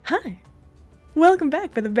Hi. Welcome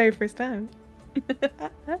back for the very first time.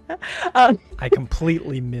 um, I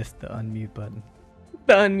completely missed the unmute button.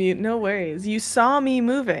 the unmute, no worries. You saw me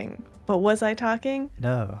moving, but was I talking?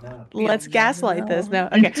 No. Let's gaslight this now.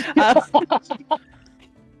 Okay.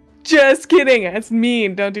 Just kidding. That's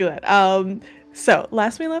mean. Don't do that. So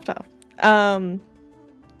last we left off,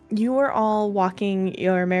 you were all walking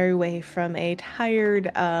your merry way from a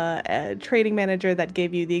tired trading manager that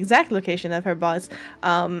gave you the exact location of her boss,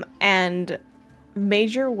 and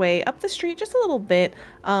made your way up the street just a little bit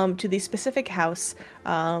to the specific house,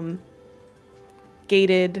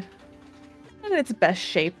 gated in its best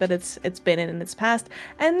shape that it's been in its past.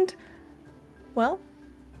 And well,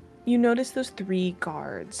 you notice those three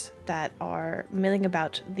guards that are milling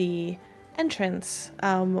about the entrance.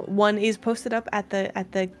 One is posted up at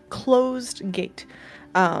the closed gate.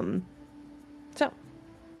 So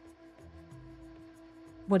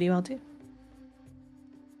what do you all do?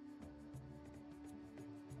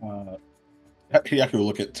 Hiyaku will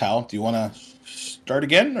look at Tal. Do you want to start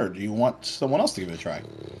again, or do you want someone else to give it a try?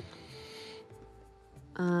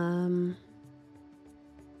 And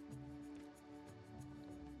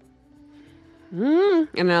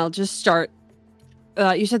I'll just start.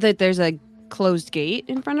 You said that there's a closed gate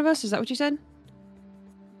in front of us. Is that what you said?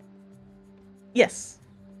 Yes.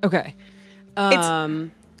 Okay. It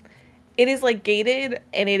is like gated,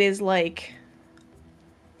 and it is like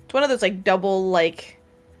it's one of those like double like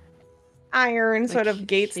iron sort of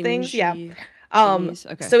gates things. Yeah.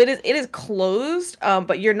 Okay. So it is closed,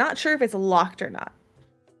 but you're not sure if it's locked or not.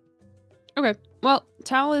 Okay. Well,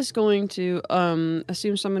 Tal is going to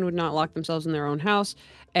assume someone would not lock themselves in their own house,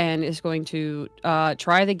 and is going to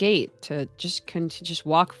try the gate to just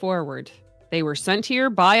walk forward. They were sent here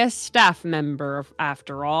by a staff member,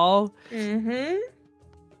 after all. Mm-hmm.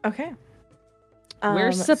 Okay.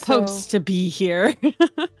 We're supposed to be here.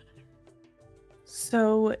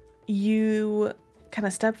 So you kind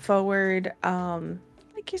of step forward,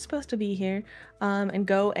 like you're supposed to be here, and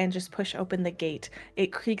go and just push open the gate.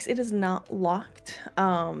 It creaks. It is not locked,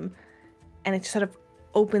 and it sort of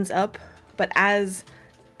opens up. But as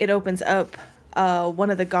it opens up, one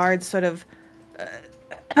of the guards sort of,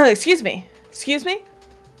 excuse me,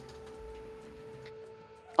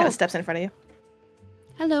 kind of steps in front of you.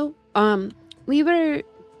 Hello. We were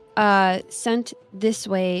sent this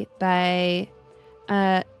way by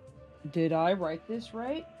Did I write this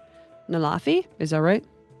right? Nalafi? Is that right?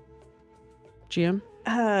 GM?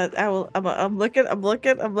 I'm looking.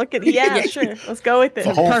 Yeah, sure. Let's go with it.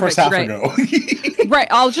 The whole Perfect, first half right. ago. Right,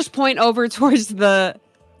 I'll just point over towards the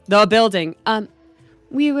building.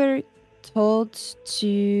 we were told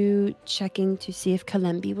to checking to see if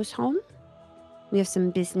Kalembi was home. We have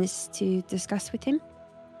some business to discuss with him.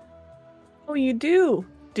 Oh, you do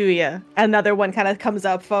you? Another one kind of comes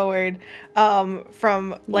up forward,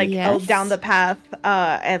 from like Yes. down the path,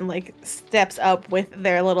 and like steps up with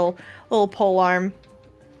their little pole arm.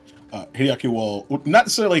 Hideaki will not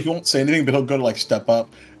necessarily, he won't say anything, but he'll go to like step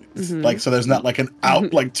up, like so there's not like an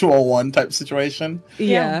out like 201 type situation.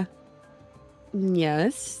 Yeah.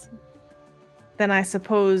 Yes. Then I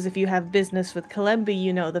suppose if you have business with Kalembi,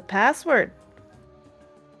 you know the password.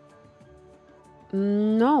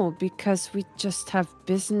 No, because we just have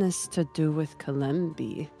business to do with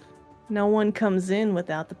Kalembi. No one comes in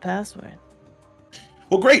without the password.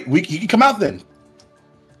 Well, great. You can come out then.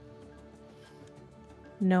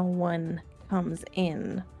 No one comes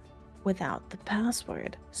in without the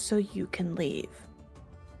password, so you can leave.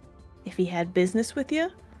 If he had business with you,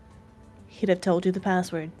 he'd have told you the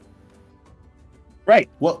password. Right.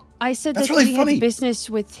 Well, I said that's that really we funny. had business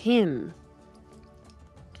with him.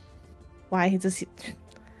 Why? He just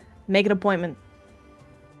make an appointment.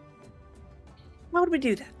 Why would we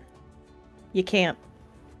do that? You can't.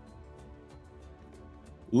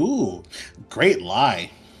 Ooh, great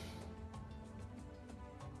lie.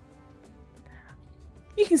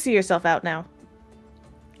 You can see yourself out now.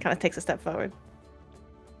 Kind of takes a step forward.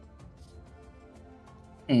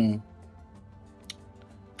 Can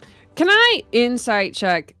I insight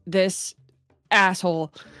check this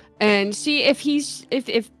asshole and see if he's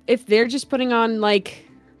if they're just putting on like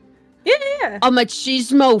Yeah. a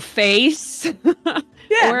machismo face?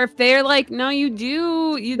 Yeah. Or if they're like, no, you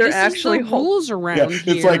They're this actually is the rules around here.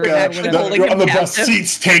 It's like or actually whatever. holding you're on the him bus, captive.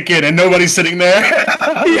 seats taken, and nobody's sitting there.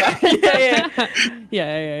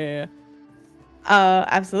 Yeah.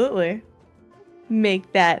 Absolutely.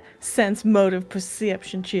 Make that sense motive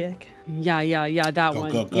perception check. Yeah, that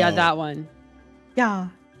one. Go. Yeah, that one. Yeah.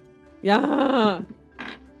 Yeah.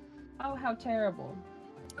 Oh, how terrible.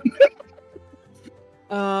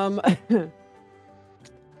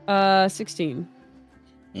 16.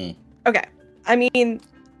 Okay. I mean,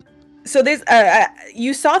 so there's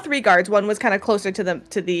you saw 3 guards. One was kind of closer to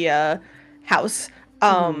the house.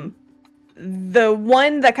 The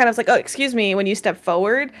one that kind of like, oh, excuse me, when you step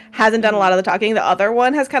forward, hasn't done a lot of the talking. The other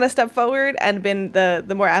one has kind of stepped forward and been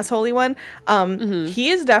the more assholey one. He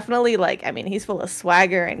is definitely like, I mean, he's full of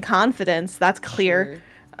swagger and confidence. That's clear.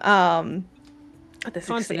 Sure.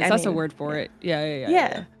 Confidence, that's a word for it.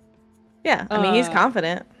 Yeah. I mean, he's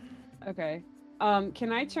confident. Okay.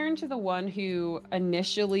 Can I turn to the one who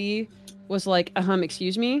initially was like,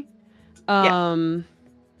 excuse me? And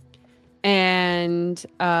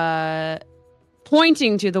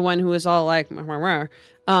pointing to the one who was all like,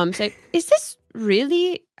 say, Is this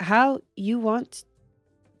really how you want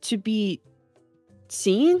to be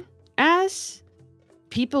seen as?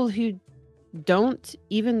 People who don't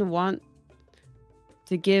even want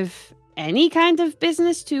to give any kind of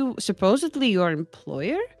business to supposedly your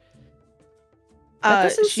employer? That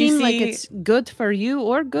doesn't seem like it's good for you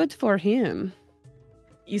or good for him.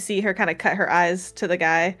 You see her kind of cut her eyes to the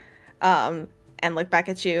guy and look back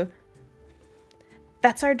at you.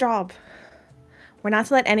 That's our job. We're not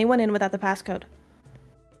to let anyone in without the passcode.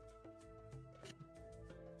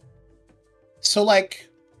 So, like,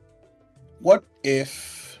 what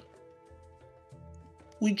if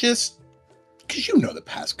we just... Because you know the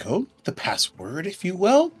passcode, the password, if you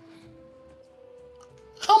will.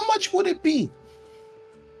 How much would it be?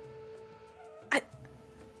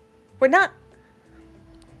 We're not...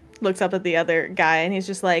 Looks up at the other guy and he's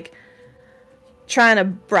just like, trying to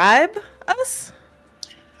bribe us?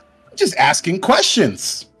 Just asking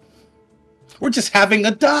questions. We're just having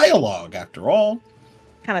a dialogue, after all.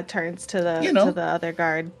 Kind of turns to the other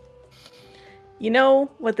guard. You know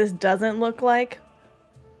what this doesn't look like?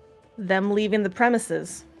 Them leaving the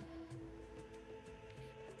premises.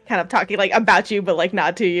 Kind of talking like about you, but like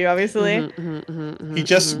not to you, obviously. He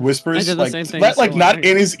just whispers, like so not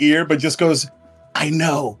in his ear, but just goes, I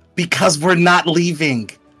know, because we're not leaving.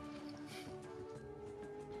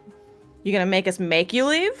 You gonna make us make you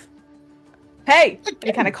leave? Hey!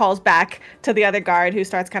 He kind of calls back to the other guard who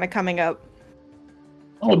starts kind of coming up.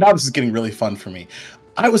 Oh, now this is getting really fun for me.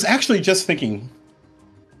 I was actually just thinking,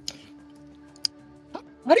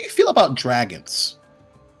 how do you feel about dragons?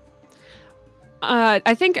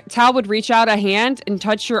 I think Tal would reach out a hand and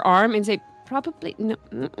touch your arm and say, probably no.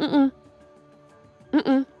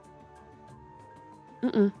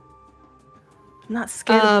 I'm not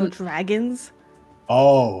scared of dragons.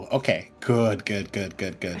 Oh, okay. Good.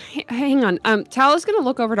 Hang on. Tal is gonna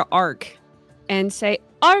look over to Ark and say,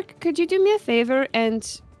 Ark, could you do me a favor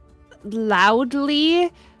and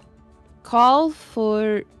loudly call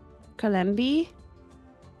for Kalembi?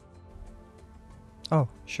 Oh,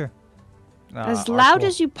 sure. As loud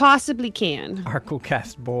as you possibly can. Ark will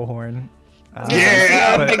cast Bullhorn.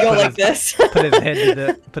 I go like this. Put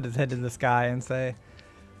his head to the sky and say,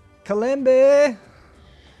 Kalimbi!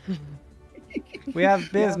 We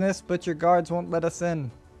have business, but your guards won't let us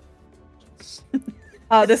in.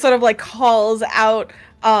 This sort of like calls out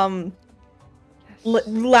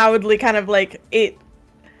loudly, kind of like it.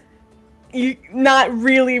 You not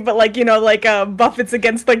really, but like like buffets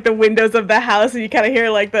against like the windows of the house, and you kind of hear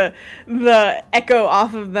like the echo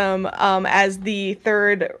off of them as the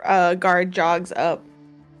third guard jogs up.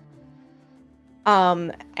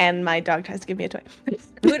 And my dog tries to give me a toy.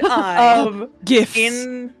 Could I Gifts.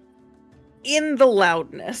 in the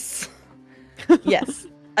loudness Yes.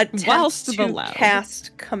 attempt Whilst the to loud.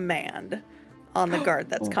 cast command on the guard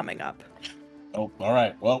that's coming up? Oh, all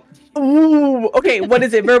right. Well, Ooh. Okay. What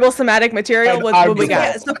is it? Verbal, somatic, material. What we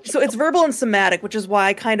got? Yeah, so it's verbal and somatic, which is why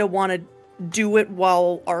I kind of want to do it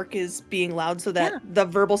while Ark is being loud, so that the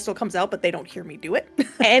verbal still comes out, but they don't hear me do it.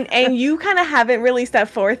 and you kind of haven't really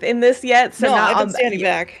stepped forth in this yet, so no, now I've been standing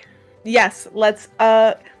back. Yes. Let's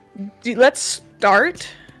start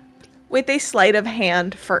with a sleight of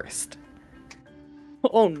hand first.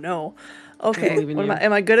 Oh no. I Okay. believe in you.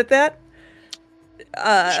 Am I good at that?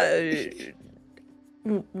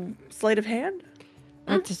 Sleight of hand?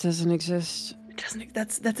 That just doesn't exist. It doesn't.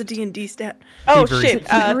 That's a D&D stat. Oh Thievery. shit!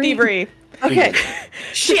 Thievery. Okay.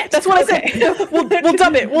 Shit. That's what I said. We'll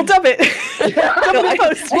dub it. We'll dub it. No, I-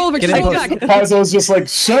 Get in post. back. Paizo was just like,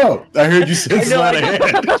 so, I heard you said sleight of hand.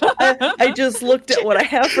 I just looked at what I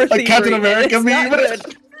have for Like thievery, Captain and America it's not meme.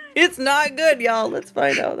 good. It's not good, y'all. Let's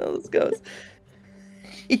find out how this goes.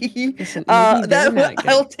 Listen, maybe they're not good.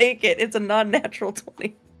 I'll take it. It's a non-natural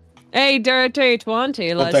 20. Hey, dirty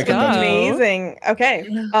 20, let's take it, go. that's Amazing. Okay.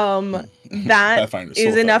 That Pathfinder's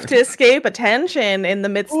is so enough fire. to escape attention in the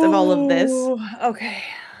midst of all of this. Ooh, okay.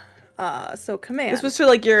 So command. This was for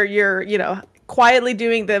like your quietly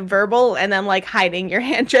doing the verbal and then like hiding your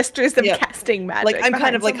hand gestures of Yep. casting magic. Like I'm kind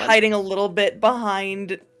behind of like someone. hiding a little bit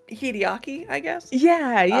behind Hideaki, I guess.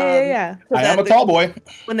 Yeah. So I am then a tall boy.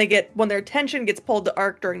 When their attention gets pulled to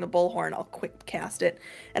Arc during the bullhorn, I'll quick cast it,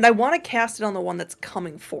 and I want to cast it on the one that's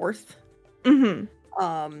coming forth. Mm-hmm.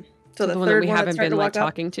 So the one third that we one haven't that's starting been to like walk up.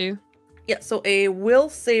 talking to. Yeah. So a will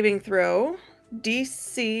saving throw,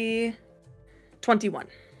 DC 21.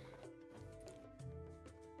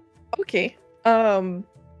 Okay.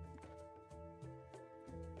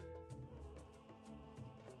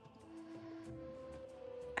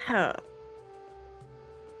 Huh.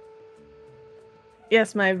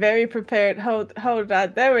 Yes, my very prepared. Hold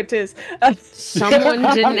on. There it is. Someone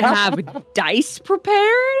didn't have dice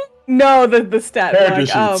prepared? No, the stat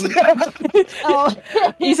Character block.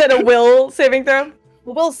 sheets. You said a will saving throw?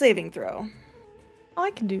 A will saving throw. Oh,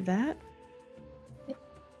 I can do that.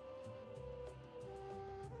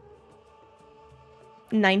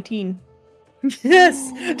 $19.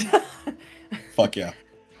 Yes. Fuck yeah.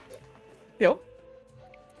 Yep.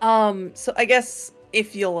 So I guess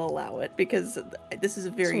if you'll allow it, because this is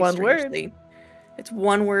a very one strange word. thing. It's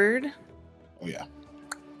one word. Oh yeah.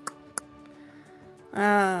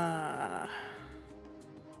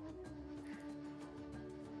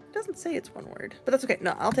 Doesn't say it's one word, but that's okay.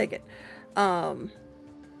 No, I'll take it. Oh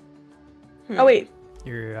wait.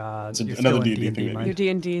 You're It's you're another still in D&D D&D, thing, mind. Your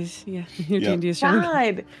D&D's, yeah. Your Yeah. D&D's showing.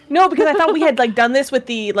 God. No, because I thought we had like done this with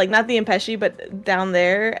the like not the Impeshi, but down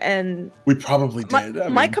there and We probably did.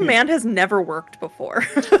 My command has never worked before.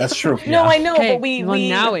 That's true. no, Yeah. I know, Okay, but we well,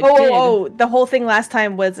 now it oh, the whole thing last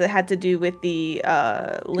time was it had to do with the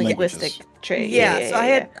linguistic Languages. trait. yeah, so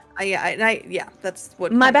I that's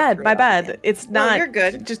what. My kinda bad, threw my it off bad. again. It's No, not. you're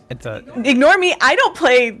good. Just It's a ignore me. I don't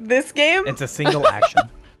play this game. it's a single action.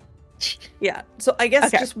 Yeah, so I guess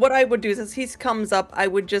Okay. just what I would do is as he comes up, I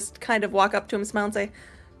would just kind of walk up to him, smile, and say,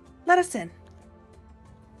 "Let us in."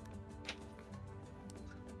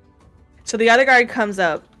 So the other guard comes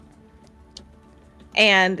up,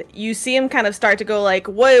 and you see him kind of start to go like,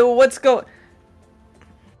 what's go?"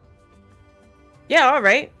 Yeah, all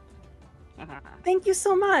right. Thank you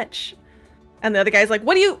so much. And the other guy's like,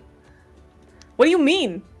 what do you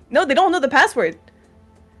mean? No, they don't know the password.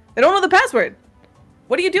 They don't know the password.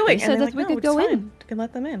 What are you doing? They said they're that we "No, could it's go fine. in." You can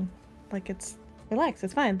let them in. Like relax,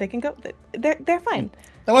 it's fine. They can go. They're fine.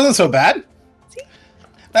 That wasn't so bad.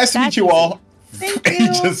 Nice to meet That's you all. Thank He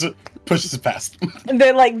you. just pushes it past. And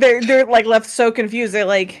they're like left so confused. They're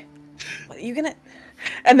like, what are you gonna?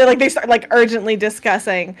 And then like they start like urgently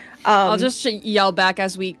discussing. I'll just yell back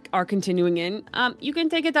as we are continuing in. You can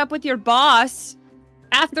take it up with your boss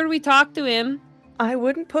after we talk to him. I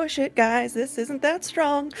wouldn't push it, guys. This isn't that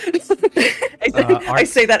strong. Arc- I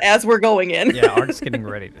say that as we're going in. Yeah, Art's getting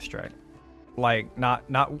ready to strike. Like not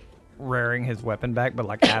rearing his weapon back, but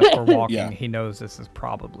like as we're walking, Yeah. he knows this is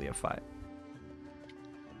probably a fight.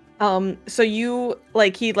 So you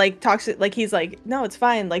like he like talks like he's like no it's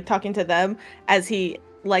fine like talking to them as he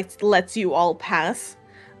like lets you all pass.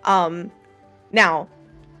 Now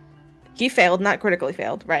he failed, not critically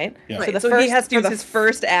failed, right? Yeah. Right, the so first- he has to for use the his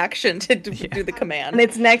first action to do the command. And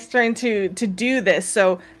it's next turn to do this.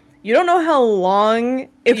 So you don't know how long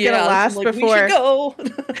it's gonna last like, before. We should go.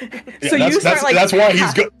 So you start, like, that's why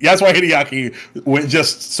he's that's why Hideaki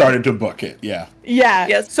just started to book it. Yeah. Yeah.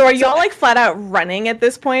 Yes. So are y'all like flat out running at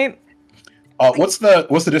this point? What's the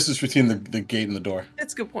distance between the gate and the door?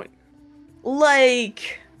 That's a good point.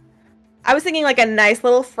 Like, I was thinking like a nice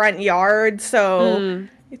little front yard. So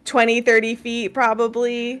 20, 30 feet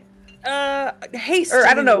probably. Haste. Or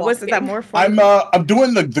I don't know. Was that more fun? I'm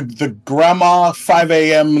doing the grandma 5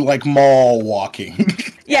 a.m. like mall walking.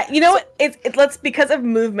 Yeah, you know what? It's let's because of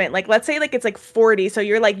movement. Like let's say like it's like 40, so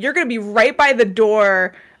you're gonna be right by the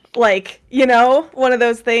door, like, you know, one of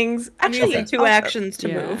those things. I'm Actually, using two also- actions to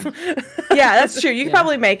Yeah. move. Yeah, that's true. You can Yeah.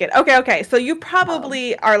 probably make it. Okay. So you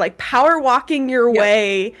probably are like power walking your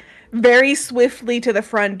way very swiftly to the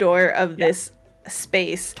front door of this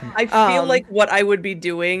space. I feel like what I would be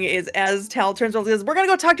doing is as Tal turns around and says, "We're gonna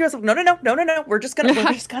go talk to yourself." No. We're just gonna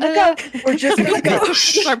go. We're just gonna go.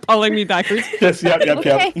 Start pulling me backwards. Yes, yep.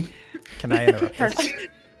 Can I interrupt? this?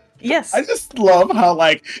 Yes. I just love how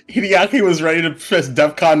like Hideaki was ready to press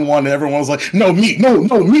DEFCON 1 and everyone was like, no, me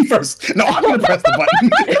first. No, I'm gonna press the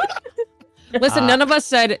button. Listen, none of us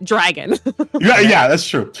said dragon. yeah, that's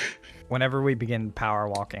true. Whenever we begin power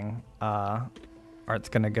walking, Art's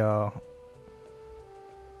gonna go.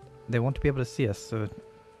 They won't be able to see us, so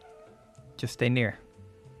just stay near.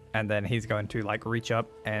 And then he's going to like reach up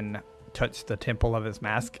and touch the temple of his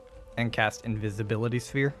mask and cast invisibility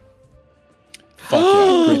sphere. Fuck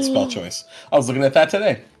yeah, great spell choice. I was looking at that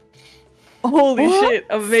today. Holy shit!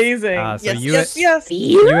 Amazing. So Yes.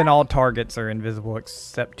 you and all targets are invisible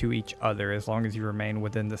except to each other as long as you remain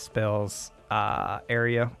within the spell's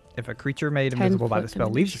area. If a creature made invisible by the spell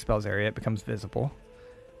leaves the spell's area, it becomes visible.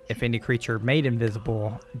 If any creature made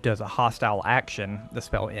invisible does a hostile action, the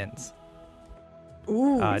spell ends.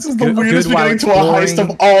 Ooh. This is the weirdest beginning to a heist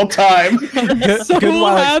of all time. Good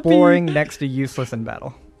while exploring next to useless in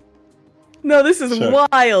battle. No, this is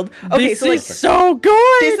wild. Okay, This so like is so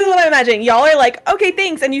good. this is what I'm imagining. Y'all are like, okay,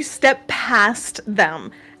 thanks, and you step past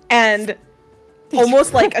them, and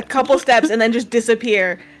almost like a couple steps, and then just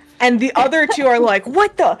disappear. And the other two are like,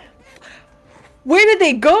 what the? Where did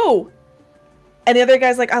they go? And the other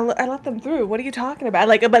guy's like, I let them through. What are you talking about?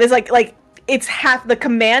 Like, but it's like it's half the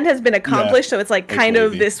command has been accomplished, so it's like kind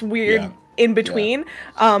of this weird in between.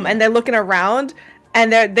 And they're looking around,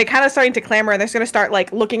 and they're kind of starting to clamor, and they're gonna start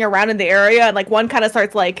like looking around in the area, and like one kind of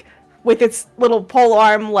starts like with its little pole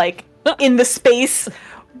arm like in the space,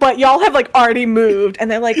 but y'all have like already moved, and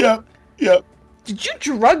they're like, Yep. did you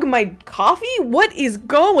drug my coffee? What is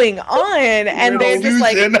going on? And they're just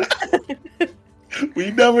like,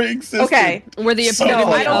 we never existed. okay. We're the So epitome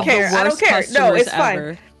funny. I don't of care. the I don't worst care. No, it's customers fine.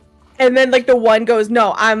 ever. And then like the one goes,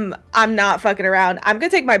 no, I'm not fucking around. I'm gonna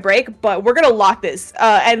take my break, but we're gonna lock this.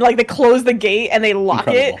 And like they close the gate and they lock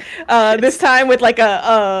it. This time with like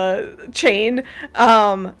a chain.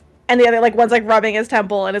 And the other like one's like rubbing his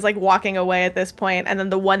temple and is like walking away at this point. And then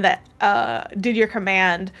the one that did your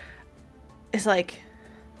command is like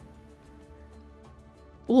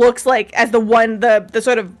looks like as the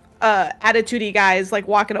sort of attitude-y guy is like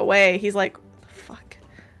walking away. He's like, fuck.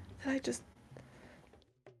 Did I just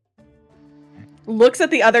looks at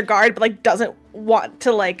the other guard but like doesn't want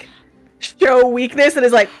to like show weakness and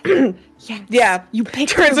is like yeah, You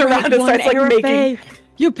picked turns the around right and one, starts like Arafe. making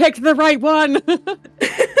You picked the right one.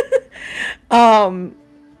 and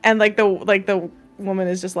like the woman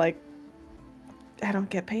is just like, I don't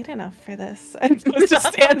get paid enough for this, and goes to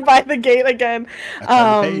stand by the gate again. I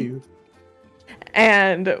tried to pay you.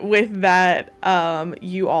 And with that,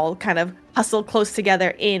 you all kind of hustle close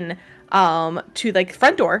together in to like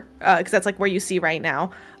front door, because that's like where you see right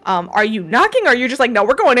now. Are you knocking, or are you just like, no,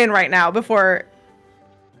 we're going in right now before?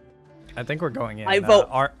 I think we're going in. I vote-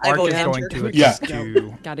 Ark I vote is going enter. to Yeah. attempt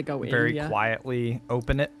to Gotta go in. very yeah. quietly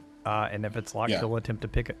open it, and if it's locked, Yeah. he'll attempt to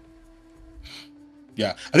pick it.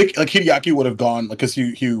 Yeah, I think like Hideaki would have gone because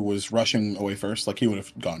he was rushing away first. Like he would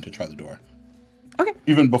have gone to try the door. Okay.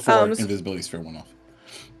 Even before So- invisibility sphere went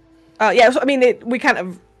off. Yeah, so I mean, we kind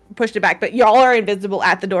of pushed it back, but y'all are invisible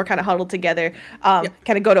at the door, kind of huddled together. Kind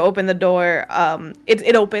of go to open the door.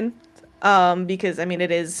 It opened, because I mean,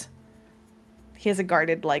 it is. He has a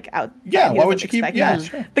guarded like out. Yeah, he why doesn't would you keep? expect Yeah, that.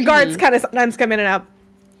 sure. The guards kind of sometimes come in and out.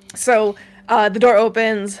 So the door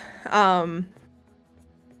opens, and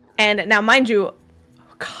now, mind you,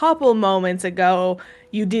 a couple moments ago,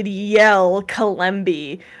 you did yell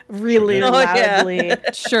Kalembi really Sure did. loudly.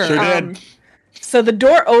 Sure. Sure did. So the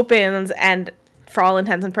door opens, and for all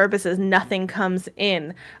intents and purposes, nothing comes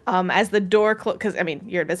in. As the door closes, because I mean,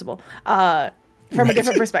 you're invisible. From a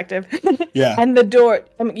different perspective. Yeah. And the door,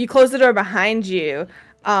 you close the door behind you.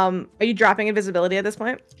 Are you dropping invisibility at this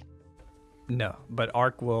point? No, but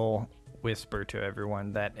Ark will whisper to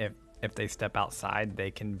everyone that if they step outside,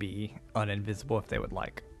 they can be uninvisible if they would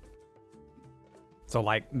like. So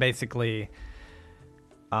like basically,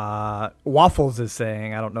 Waffles is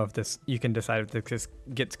saying, I don't know if this, you can decide if this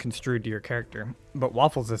gets construed to your character, but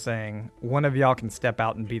Waffles is saying one of y'all can step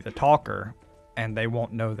out and be the talker, and they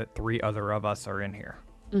won't know that 3 other of us are in here.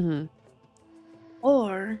 Mm-hmm.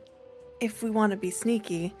 Or, if we want to be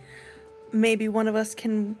sneaky, maybe one of us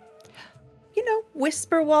can,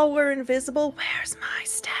 whisper while we're invisible. Where's my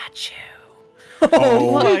statue?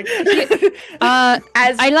 Oh,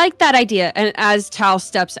 As I like that idea, and as Tal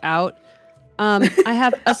steps out, I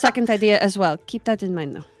have a second idea as well. Keep that in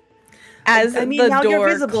mind, though. As I mean, the now door you're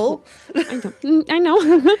visible. I know.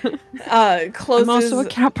 closes I'm also a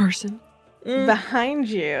cat person. behind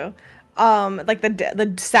you, like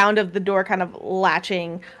the sound of the door kind of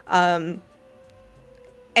latching, and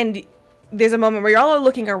there's a moment where y'all are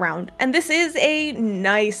looking around, and this is a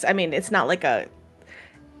nice, I mean, it's not like a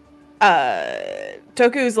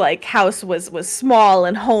Toku's like house was small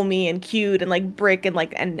and homey and cute and like brick and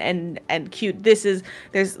like and cute.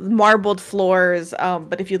 There's marbled floors,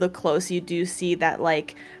 but if you look close, you do see that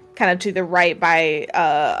like kind of to the right by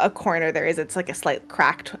a corner it's like a slight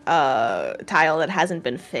cracked tile that hasn't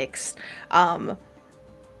been fixed.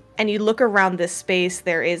 And you look around this space,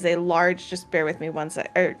 there is a large, just bear with me one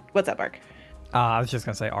sec. What's up, Ark? I was just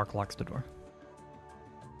gonna say Ark locks the door.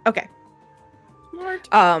 Okay.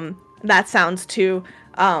 That sounds too.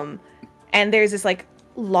 And there's this like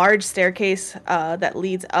large staircase that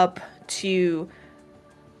leads up to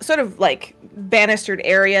sort of like banistered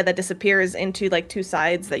area that disappears into like two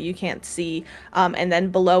sides that you can't see, and then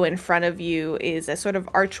below in front of you is a sort of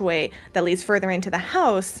archway that leads further into the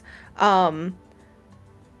house. And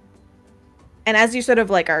as you sort of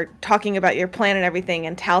like are talking about your plan and everything,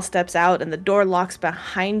 and Tal steps out and the door locks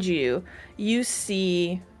behind you, you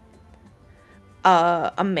see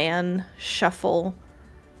a man shuffle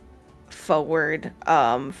forward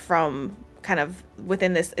from kind of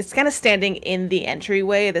within this. It's kind of standing in the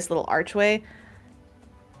entryway, this little archway.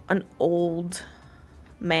 An old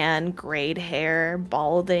man, grayed hair,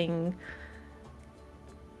 balding,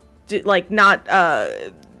 like not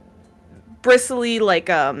bristly, like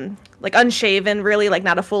unshaven, really, like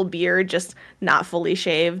not a full beard, just not fully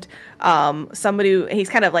shaved. Somebody who, he's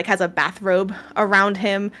kind of like has a bathrobe around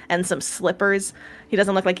him and some slippers. He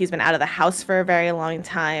doesn't look like he's been out of the house for a very long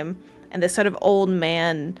time. And this sort of old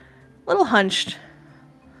man, little hunched,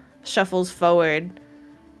 shuffles forward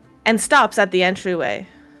and stops at the entryway.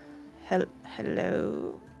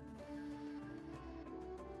 Hello?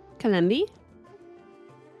 Kalembi,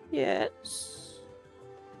 Yes?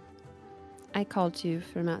 I called you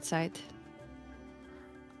from outside.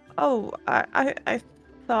 Oh, I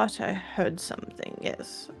thought I heard something,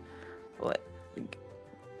 yes. What?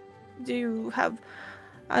 Do you have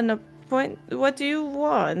an appointment? What do you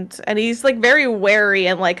want? And he's like very wary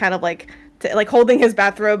and like kind of like like holding his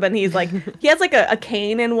bathrobe, and he's like he has like a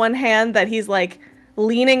cane in one hand that he's like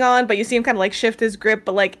leaning on, but you see him kind of like shift his grip,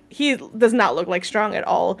 but like he does not look like strong at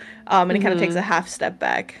all. And he kind of takes a half step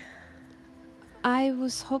back. I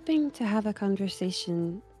was hoping to have a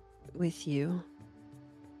conversation with you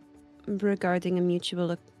regarding a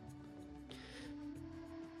mutual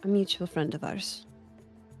friend of ours.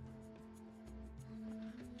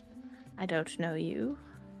 I don't know you.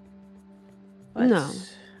 No.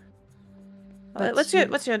 But What's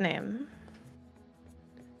your name?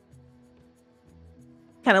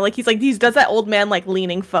 Kind of like he does that old man like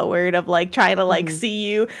leaning forward of like trying to like see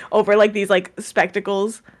you over like these like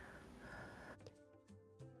spectacles.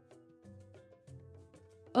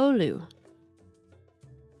 Olu.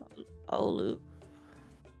 Olu.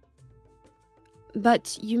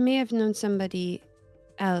 But you may have known somebody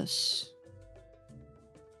else.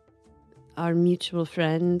 Our mutual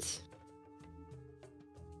friend,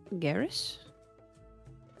 Garrus?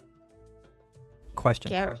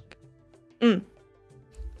 Question. Garrick.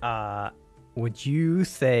 Would you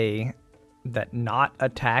say that not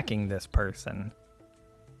attacking this person?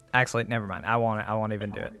 Actually, never mind. I won't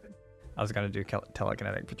even do it. I was gonna do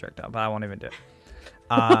telekinetic projectile, but I won't even do it.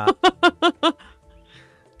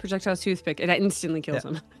 Projectile toothpick. It instantly kills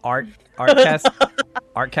him. Outcast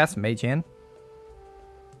Mage Hand,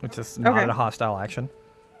 which is not a hostile action,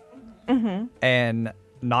 and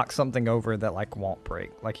knock something over that like won't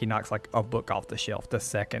break. Like he knocks like a book off the shelf the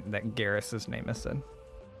second that Garrus's name is said.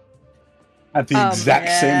 At the exact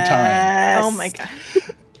same time. Oh my god.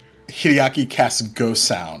 Hideaki casts Ghost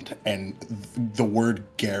Sound, and the word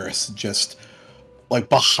Garrus just, like,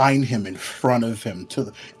 behind him, in front of him,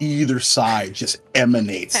 to either side, just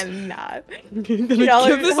emanates. I'm not. Give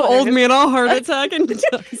this old man a heart attack and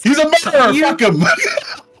He's a murderer! Fuck him!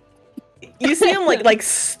 You see him like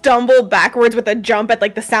stumble backwards with a jump at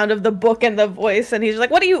like the sound of the book and the voice, and he's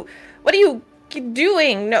like, "What are you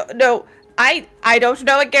doing? No, I don't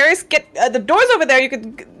know what Garrus. Get the doors over there. You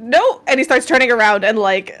could no." And he starts turning around and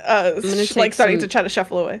like starting to try to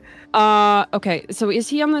shuffle away. Okay, so is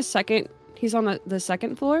he on the second? He's on the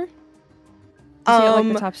second floor. Is he at, like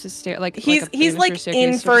the top of the stair? Like he's like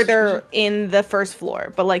in further in the first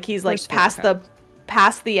floor, but like he's like past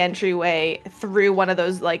the entryway through one of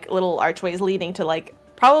those like little archways leading to like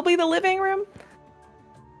probably the living room.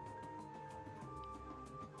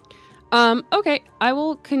 Okay, I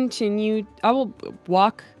will continue. I will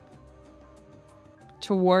walk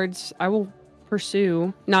towards. I will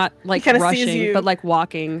pursue, not like rushing, but like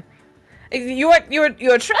walking.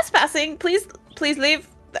 You're trespassing. Please leave.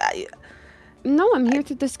 No, I'm here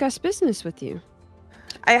to discuss business with you.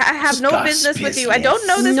 I have no business with you. I don't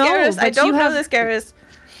know this Garrus. I don't know this Garrus.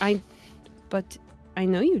 But I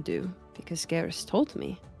know you do because Garrus told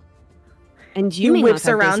me. And you he whips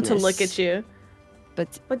around business, to look at you.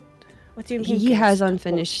 But what do you mean? He has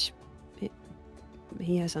unfinished.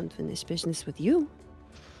 He has unfinished business with you.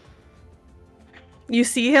 You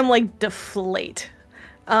see him like deflate,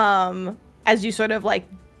 as you sort of like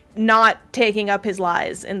not taking up his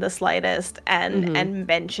lies in the slightest, and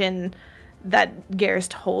mention that Garrus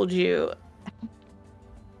told you.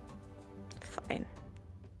 Fine.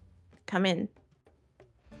 Come in.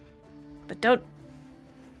 But don't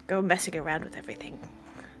go messing around with everything.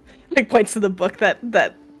 Like points to the book that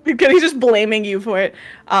because he's just blaming you for it.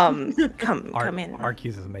 Come in. Ark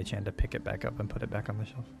uses Mage Hand to pick it back up and put it back on the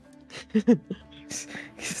shelf.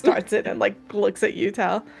 He starts it and like looks at you,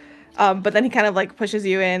 Tal. But then he kind of like pushes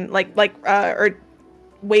you in, or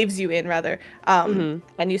waves you in rather. And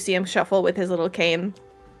you see him shuffle with his little cane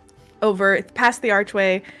over past the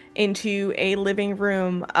archway into a living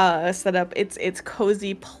room set up. It's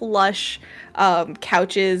cozy plush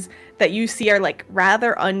couches that you see are like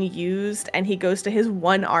rather unused, and he goes to his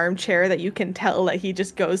one armchair that you can tell that he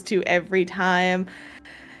just goes to every time,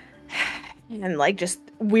 and like just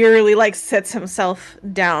wearily like sits himself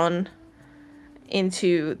down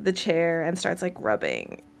into the chair and starts like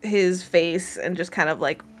rubbing his face and just kind of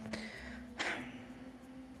like,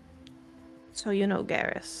 so you know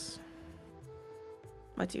Garrus.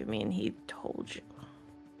 What do you mean he told you?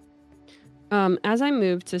 As I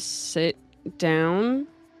move to sit down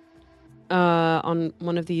on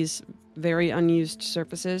one of these very unused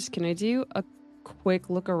surfaces, can I do a quick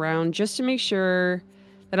look around just to make sure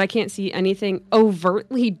that I can't see anything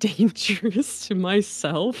overtly dangerous to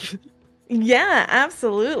myself? Yeah,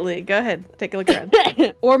 absolutely. Go ahead. Take a look around.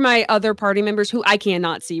 Or my other party members who I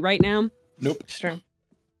cannot see right now. Nope. Sure.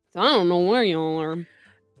 I don't know where y'all are. And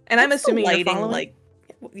I'm What's the assuming you're lighting following? like.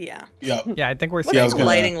 Yeah. Yeah. Yeah, I think we're What's Yeah, I staying. was the gonna-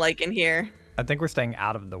 lighting like in here? I think we're staying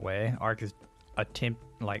out of the way. Ark is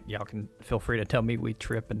like y'all can feel free to tell me we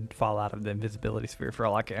trip and fall out of the invisibility sphere for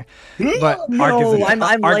all I care. But No, I'm Ark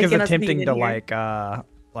is liking us attempting being to in here.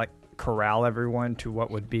 like corral everyone to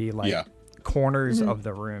what would be like Yeah. corners of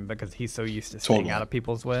the room because he's so used to staying Totally. out of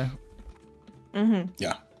people's way. Mm-hmm.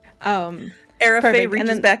 Yeah. Arafe Perfect, and reaches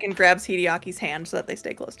then- back and grabs Hideaki's hand so that they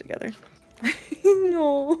stay close together.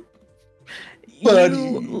 No. Buddy.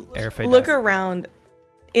 You Airfade look dies. around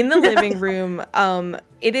in the living room.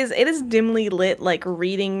 It is dimly lit, like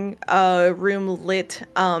reading room lit.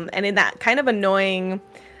 And in that kind of annoying.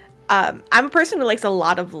 I'm a person who likes a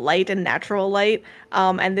lot of light and natural light.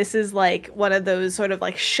 And this is like one of those sort of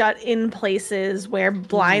like shut in places where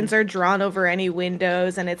blinds are drawn over any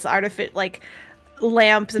windows, and it's like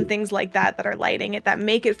lamps and things like that are lighting it that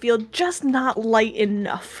make it feel just not light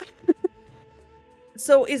enough.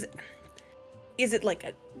 So is it like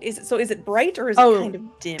a is it bright or is Oh, it kind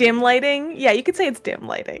of dim? Dim lighting? Yeah, you could say it's dim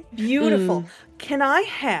lighting. Beautiful. Can I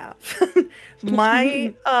have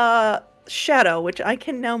my shadow, which I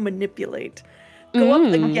can now manipulate, go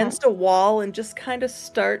up against a wall and just kind of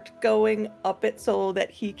start going up it so that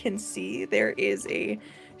he can see there is a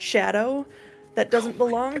shadow that doesn't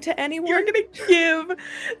belong to anyone? You're gonna give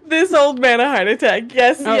this old man a heart attack.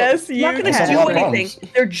 Yes, yes, you not gonna That's a do lot of anything.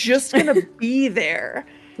 problems. They're just gonna be there.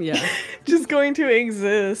 Yeah. just going to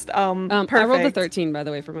exist. I rolled a Perfect. 13, by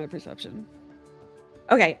the way, for my perception.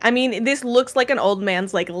 Okay, I mean, this looks like an old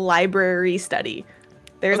man's like library study.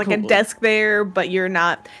 There's like a cool. desk there, but you're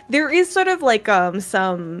not. There is sort of like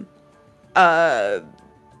some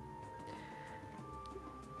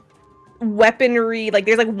weaponry. Like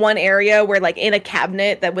there's like one area where like in a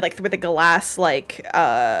cabinet that with like with the glass like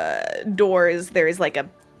doors, there is like a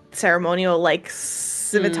ceremonial like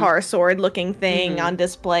scimitar sword looking thing on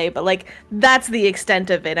display, but like that's the extent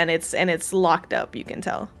of it, and it's locked up, you can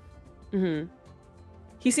tell. Mm-hmm.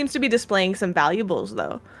 He seems to be displaying some valuables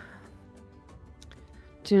though.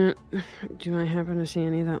 Do I happen to see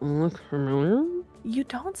any that look familiar? You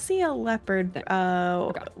don't see a leopard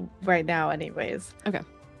right now anyways.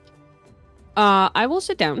 I will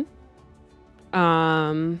sit down.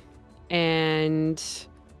 And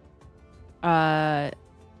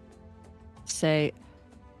say,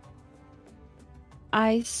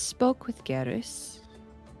 I spoke with Garrus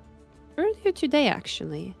earlier today,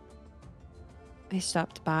 actually. I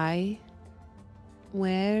stopped by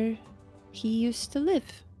where he used to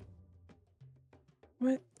live.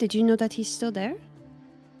 What? Did you know that he's still there?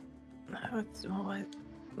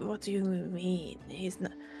 What do you mean? He's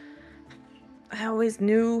not. I always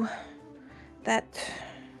knew that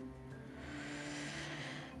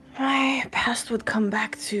my past would come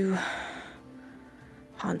back to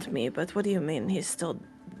haunt me, but what do you mean he's still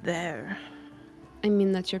there? I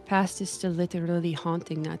mean that your past is still literally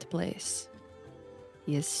haunting that place.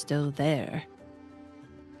 He is still there.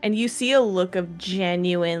 And you see a look of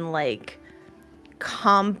genuine, like,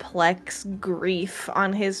 complex grief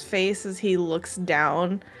on his face as he looks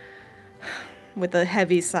down with a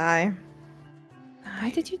heavy sigh. Why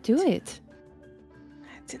did you do it?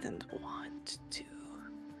 I didn't want to.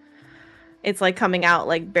 It's like coming out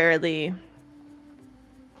like barely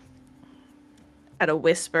at a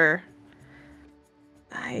whisper.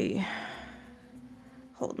 I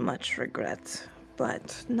hold much regret,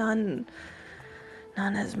 but none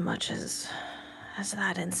Not as much as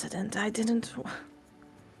that incident. I didn't.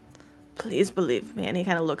 Please believe me. And he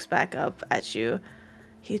kind of looks back up at you.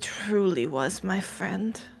 He truly was my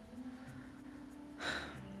friend.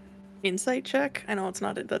 Insight check. I know it's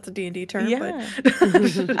not. That's a D&D term, Yeah.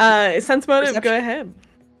 but Sense motive. Perception? Go ahead.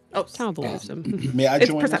 oh, Tal believes him. May I It's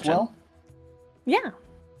join perception. as well? Yeah.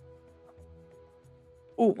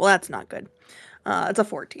 ooh, well, that's not good. It's a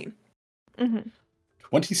 14. Mm-hmm.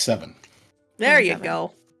 27. There you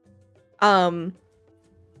 27. go.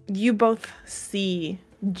 You both see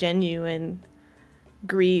genuine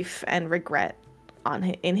grief and regret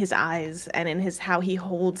in his eyes and in his how he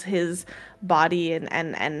holds his body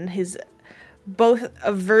and his both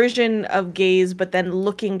aversion of gaze but then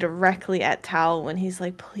looking directly at Tal when he's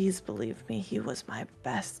like, please believe me, he was my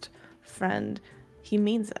best friend. He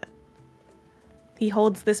means it. He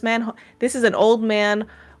holds this man. This is an old man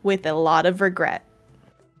with a lot of regret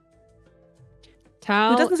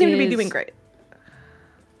Tal who doesn't seem to be is- doing great.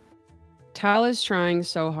 Tal is trying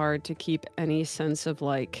so hard to keep any sense of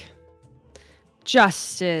like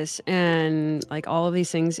justice and like all of these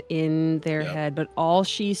things in their Yep. head, but all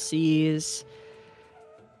she sees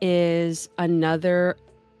is another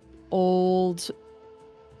old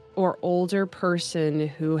or older person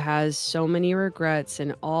who has so many regrets,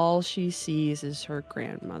 and all she sees is her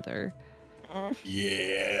grandmother.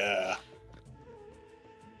 Yeah.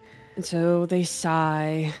 And so they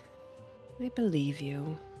sigh. I believe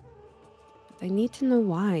you. But I need to know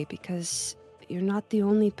why, because you're not the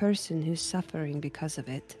only person who's suffering because of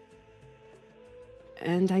it.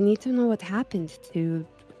 And I need to know what happened to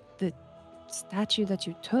the statue that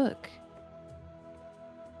you took.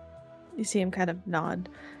 You see him kind of nod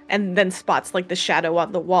and then spots like the shadow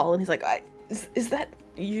on the wall and he's like, is that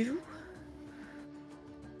you?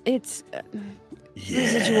 It's Yeah.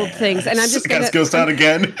 residual things, and I'm just Gas gonna- goes down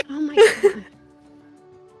again. oh my god.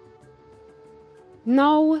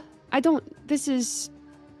 No, I don't. This is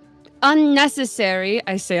unnecessary.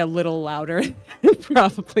 I say a little louder,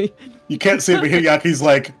 probably. You can't see it, but Hideyaki's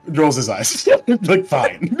like rolls his eyes. Like,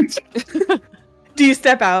 fine. Do you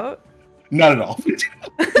step out? Not at all.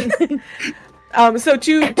 So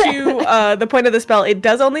to the point of the spell, it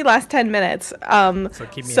does only last 10 minutes. So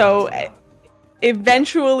keep me So honest.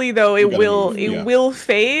 eventually though You it gotta will move, it yeah. will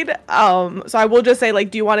fade. So I will just say,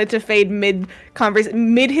 like, do you want it to fade mid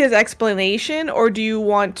his explanation, or do you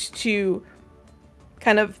want to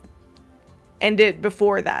kind of end it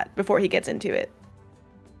before he gets into it?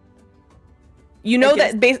 You know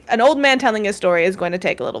guess- that an old man telling a story is going to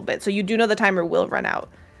take a little bit, so you do know the timer will run out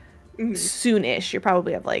Mhm. soon-ish. You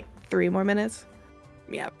probably have like 3 more minutes.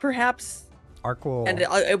 Yeah, perhaps. Arc will. And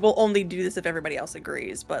it will only do this if everybody else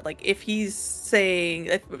agrees. But like, if he's saying,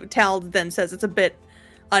 if Tal then says it's a bit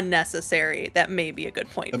unnecessary, that may be a good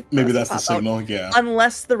point. for Maybe us to that's the pop out. signal, yeah.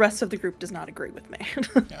 Unless the rest of the group does not agree with me.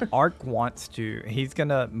 Arc wants to. He's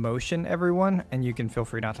gonna motion everyone, and you can feel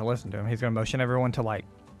free not to listen to him. He's gonna motion everyone to like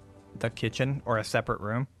the kitchen or a separate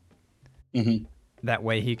room. Mm-hmm. That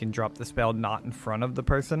way, he can drop the spell not in front of the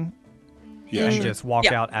person, Yeah, and sure. just walk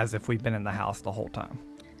Yeah. out as if we've been in the house the whole time.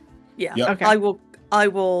 Yeah. Yep. Okay. I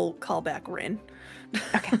will call back Rin.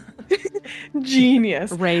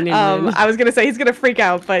 Genius. Raining I was gonna say he's gonna freak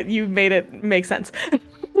out, but you made it make sense.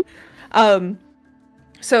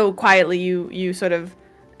 So quietly you sort of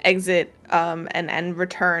exit and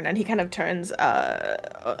return, and he kind of turns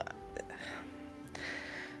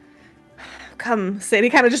come sit. He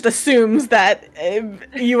kind of just assumes that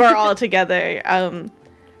you are all together.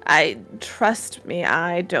 I trust me.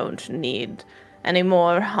 I don't need any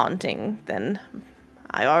more haunting than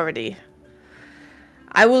I already.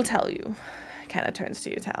 I will tell you. Kind of turns to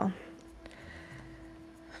you, Tal.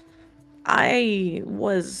 I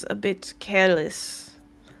was a bit careless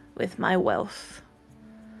with my wealth.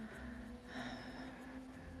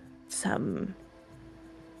 Some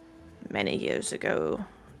many years ago,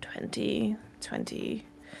 20,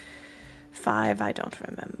 25, I don't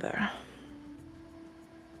remember.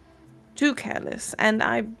 Too careless, and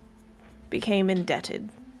I became indebted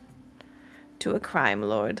to a crime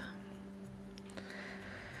lord.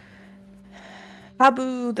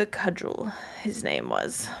 Habu the Cudgel, his name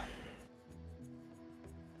was.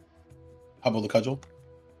 How about the cudgel?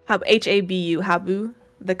 Habu, Habu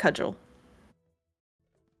the Cudgel.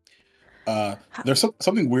 There's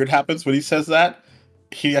something weird happens when he says that.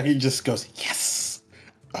 He just goes, yes.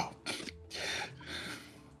 Oh,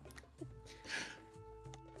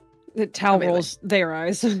 The Tal Amazing. rolls their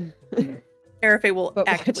eyes. Arafe will But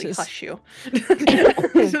actively watches. hush you.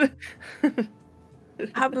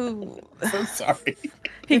 Habu, so sorry.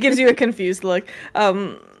 he gives you a confused look.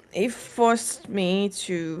 He forced me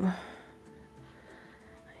to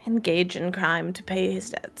engage in crime to pay his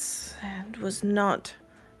debts. It was not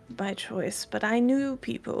by choice, but I knew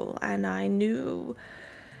people, and I knew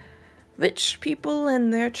rich people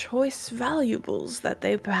and their choice valuables that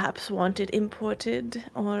they perhaps wanted imported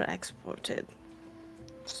or exported.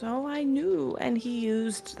 So I knew, and he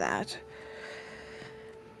used that.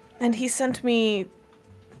 And he sent me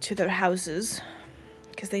to their houses,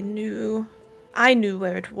 because they knew, I knew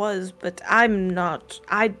where it was, but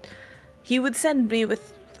he would send me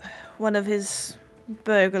with one of his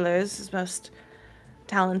burglars, his most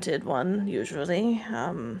talented one, usually.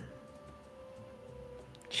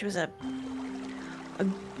 She was a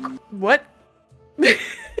what?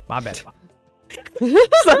 My bad.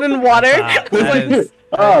 Sun and water. His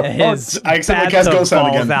I accidentally cast bathtub ghost sound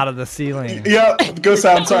falls again. out of the ceiling. Yeah, ghost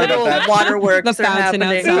sound. Sorry about Little that. waterworks The are fountain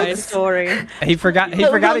happening in outside. the story. He forgot he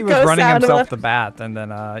Little was ghost running sound himself left. the bath, and then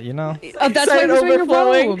you know. Oh, that's why Started he was wearing a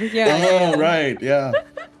overflowing. robe. Yeah. Oh, right. Yeah.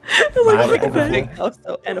 My Water bad. overflow.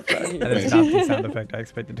 Also, and a frog. That is not the sound effect I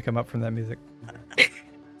expected to come up from that music.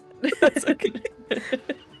 That's okay.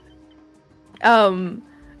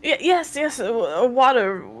 Yes, a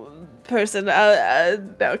water person.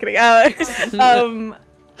 No kidding.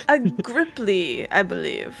 A Gripply, I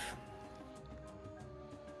believe.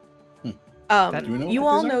 Do we know You what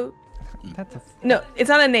all these are? know. That's a No, it's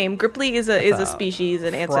not a name. Gripply is a That's a species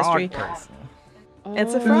in frog ancestry. person.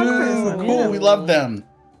 It's a frog Ooh, person. cool. Yeah. We love them.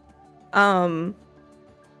 And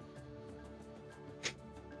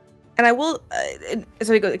I will.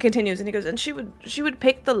 So it continues, and he goes, and she would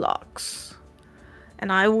pick the locks,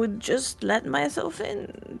 and I would just let myself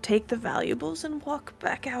in, take the valuables, and walk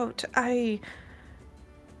back out. I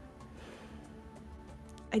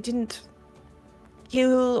didn't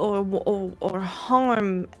kill or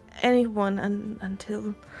harm anyone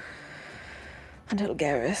until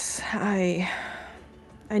Garrus. I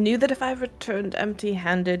knew that if I returned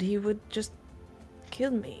empty-handed, he would just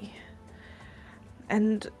kill me.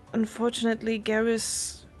 And unfortunately,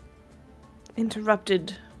 Garrus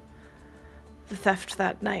interrupted the theft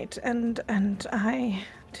that night, and I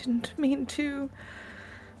didn't mean to.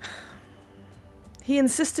 He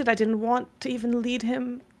insisted I didn't want to even lead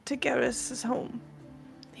him to Garrus's home.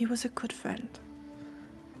 He was a good friend.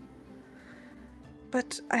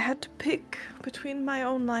 But I had to pick between my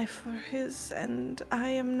own life or his, and I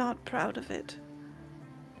am not proud of it.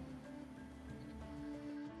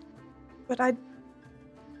 But I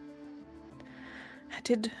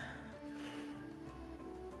did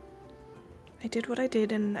what I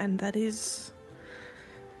did, and that is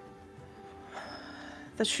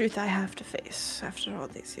the truth I have to face after all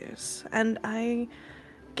these years. And I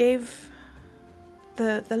gave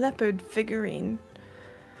the leopard figurine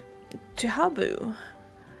to Habu,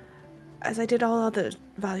 as I did all other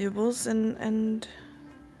valuables, and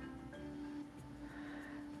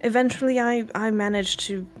eventually I managed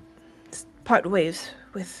to part ways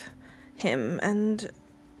with him, and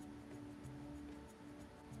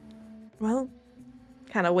well,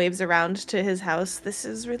 kind of waves around to his house. This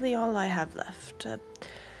is really all I have left. A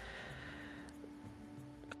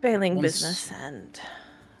failing business and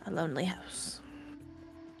a lonely house.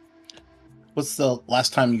 What's the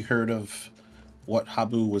last time you heard of what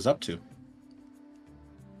Habu was up to?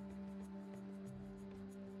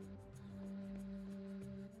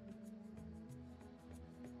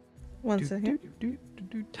 One second.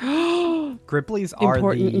 Gripplies are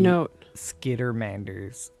Important the note.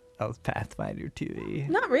 Skittermanders of Pathfinder 2e.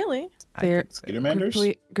 Not really. They're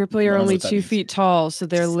Skittermanders? Gripply are I don't know only what that 2 means. feet tall, so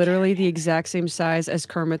they're literally the exact same size as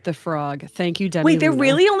Kermit the Frog. Thank you, Demi. Wait, they're Luna.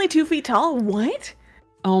 really only 2 feet tall? What?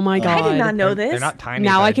 Oh my god! I did not know They're this. not tiny.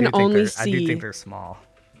 Now but I can do think only I do see- think they're small.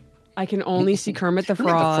 I can only see Kermit the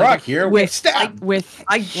Kermit Frog. the Frog here. Wait, with stop. with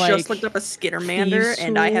I like, just looked up a Skittermander,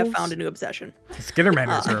 and I have thieves' found a new obsession.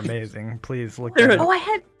 Skittermanders are amazing. Please look They're them Oh, up. I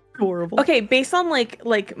had Adorable. okay. Based on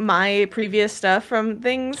like my previous stuff from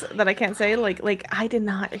things that I can't say, like I did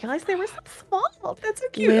not realize they were so small. That's so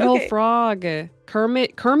cute. little Okay. frog.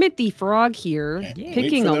 Kermit the Frog here, Can't wait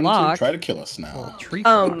picking for a them lock. to try to kill us now. Tree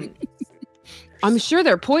I'm sure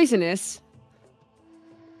they're poisonous.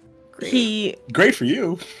 He Great for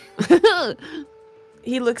you.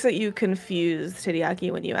 he looks at you confused,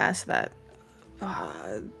 Hideaki, when you ask that.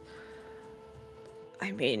 I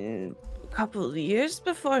mean, a couple of years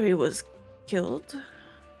before he was killed.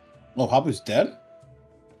 Oh, Habu's dead?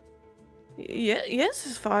 Yes,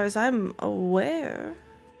 as far as I'm aware.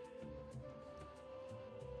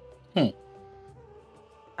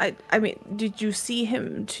 I mean, did you see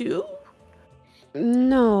him too?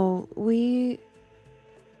 No, we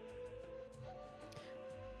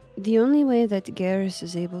The only way that Garrus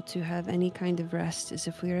is able to have any kind of rest is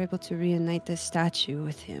if we are able to reunite this statue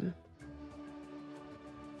with him.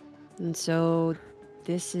 And so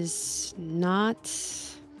this is not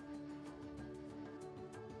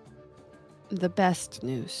the best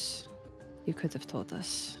news you could have told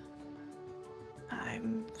us.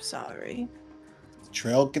 I'm sorry. The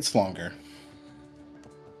trail gets longer.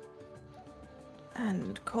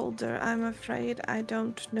 And colder. I'm afraid I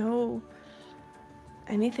don't know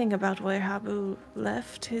anything about where Habu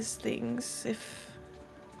left his things. If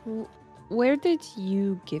Where did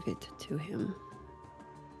you give it to him?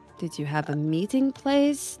 Did you have a meeting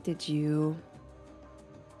place? Did you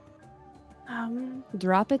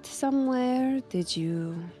drop it somewhere? Did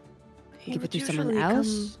you he give it would to someone usually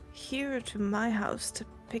else? come here to my house to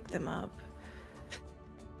pick them up.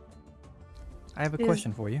 I have a Is-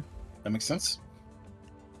 question for you. That makes sense.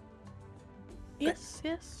 Yes,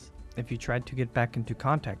 yes. If you tried to get back into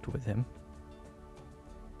contact with him,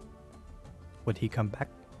 would he come back?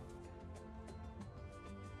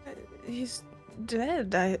 He's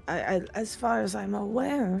dead. I, as far as I'm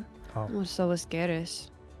aware. Oh, Well, so was Garrus.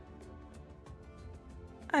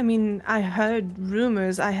 I mean, I heard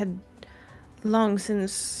rumors. I had long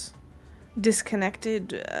since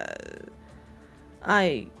disconnected.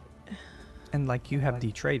 and like you have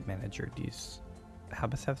the trade manager, do you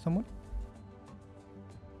Habas have someone?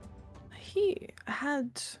 He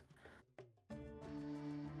had.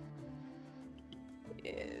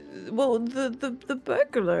 Well, the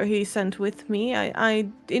burglar he sent with me, I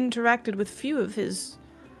interacted with few of his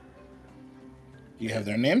Do you have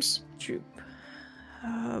their names? troop.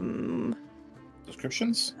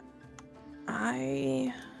 Descriptions?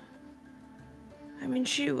 I mean,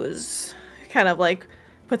 she was kind of like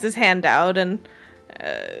puts his hand out and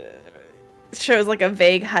shows like a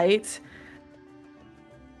vague height.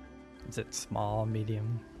 Is it small,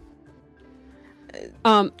 medium?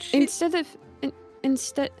 She-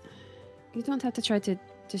 Instead, you don't have to try to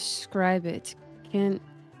describe it.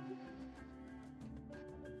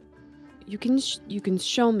 You can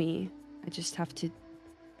show me. I just have to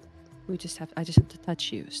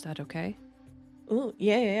touch you. Is that okay? Ooh,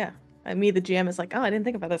 yeah. Me, the GM, is like, oh, I didn't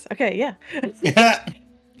think about this. Okay, yeah. Yeah.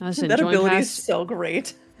 Listen, That join ability pass- is so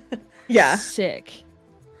great. Yeah. Sick.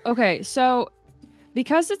 Okay, so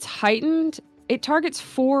because it's heightened, it targets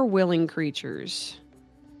 4 willing creatures.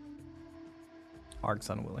 Ark's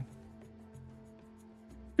unwilling.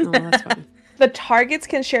 Oh, that's fine. The targets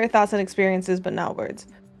can share thoughts and experiences, but not words.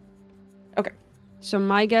 So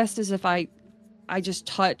my guess is if I just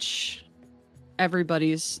touch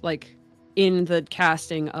everybody's like in the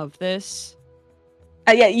casting of this.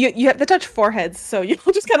 Yeah, you have to touch foreheads, so you'll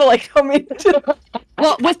just kind of like come into.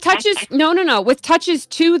 Well, with touches, no, with touches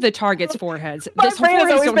to the target's foreheads. My This brain has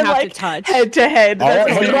foreheads always don't been have like to touch. head to head. All That's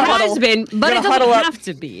right, what so It we're you're gonna has huddle. been, but it gonna doesn't huddle up. have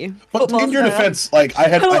to be. But Football in your style. defense, like I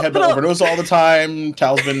had Huddle up. overdose all the time.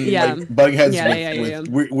 Tal's been Yeah. like butting heads Yeah,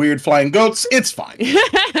 with weird flying goats. It's fine.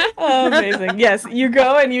 Oh, amazing. Yes, you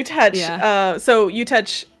go and you touch. Yeah. So you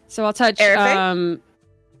touch. So I'll touch. Erife?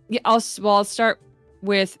 Yeah, I'll start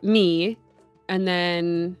with me, and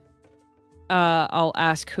then I'll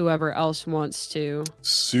ask whoever else wants to.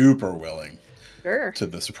 Super willing, Sure. to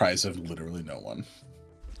the surprise of literally no one.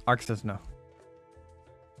 Ark says no.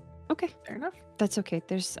 Okay, Fair enough. that's okay.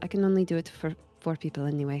 I can only do it for 4 people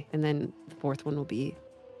anyway, and then the 4th one will be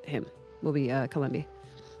him. Will be Columbi.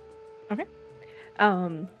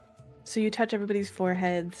 So you touch everybody's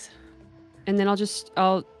foreheads. And then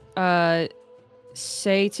I'll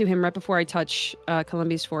say to him right before I touch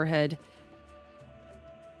Columbi's forehead,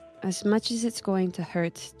 as much as it's going to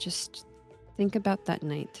hurt, just think about that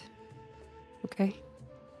night. Okay?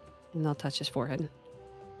 And I'll touch his forehead.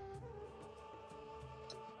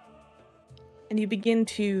 And you begin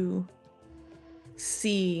to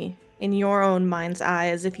see in your own mind's eye,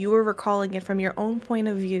 as if you were recalling it from your own point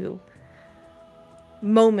of view,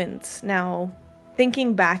 moments now,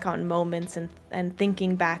 thinking back on moments and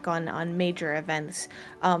thinking back on major events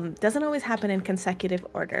doesn't always happen in consecutive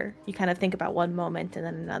order. You kind of think about one moment and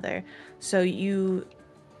then another. So you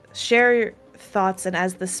share your thoughts, and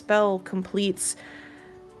as the spell completes,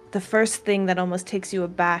 the first thing that almost takes you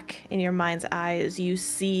aback in your mind's eye is you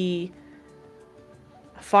see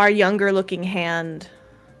a far younger looking hand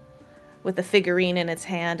with a figurine in its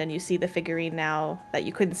hand, and you see the figurine now that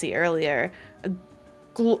you couldn't see earlier,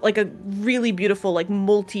 like a really beautiful, like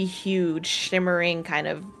multi-hued, shimmering kind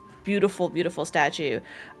of beautiful statue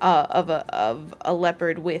of a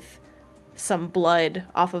leopard with some blood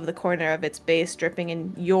off of the corner of its base dripping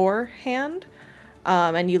in your hand.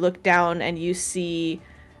 And you look down and you see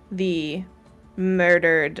the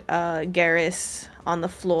murdered Garrus on the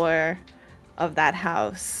floor of that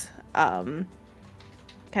house, kind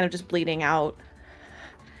of just bleeding out.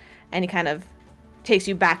 And he kind of takes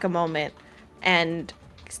you back a moment, and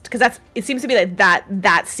because it seems to be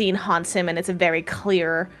that scene haunts him, and it's a very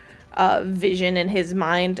clear vision in his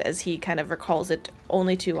mind as he kind of recalls it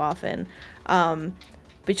only too often. But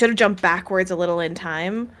you should have jumped backwards a little in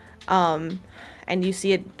time, and you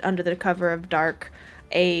see it under the cover of dark,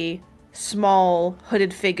 a small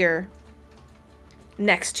hooded figure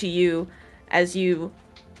next to you as you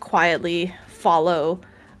quietly follow,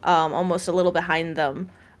 almost a little behind them,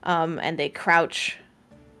 and they crouch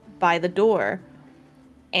by the door,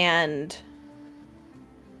 and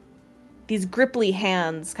these gripply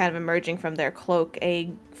hands kind of emerging from their cloak,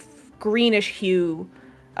 a greenish hue,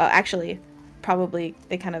 actually, probably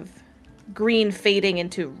they kind of green fading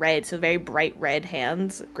into red, so very bright red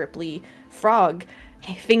hands, gripply frog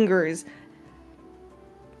fingers,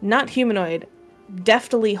 not humanoid,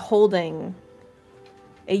 deftly holding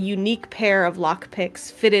a unique pair of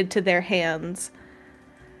lockpicks fitted to their hands,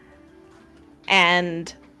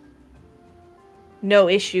 and no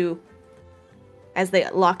issue as they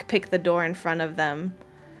lockpick the door in front of them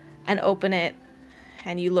and open it,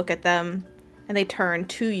 and you look at them, and they turn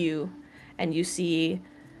to you, and you see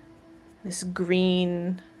this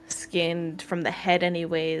green-skinned, from the head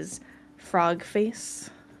anyways, frog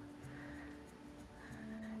face.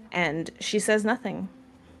 And she says nothing.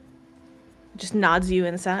 Just nods you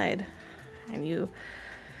inside. And you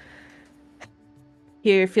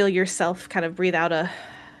feel yourself kind of breathe out a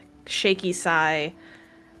shaky sigh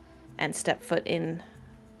and step foot in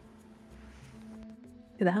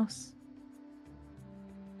to the house.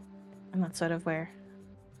 And that's sort of where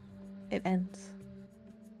it ends.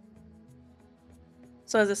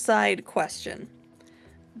 So as a side question,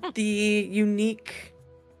 the unique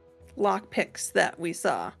lockpicks that we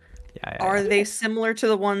saw, are they similar to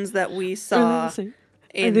the ones that we saw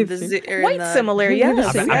in the Quite similar,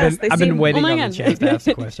 yes. I've been waiting Oh on my the God. chance to ask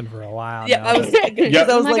the question for a while Yeah, now. I was because Yeah. I was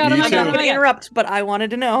Oh my like, God, oh my I'm God, not oh my gonna God. interrupt, but I wanted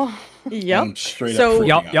to know. Yep. I'm straight So-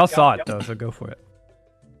 up. Y'all saw it though, so go for it.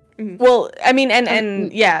 Well, I mean,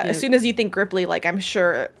 and yeah, yeah. as soon as you think Gripply, like, I'm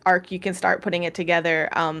sure, Ark, you can start putting it together.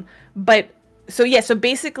 But, so yeah, so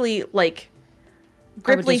basically, like, I would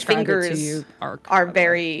Gripply describe it to fingers you, Arc, are by the way.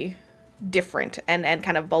 very different and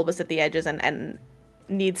kind of bulbous at the edges and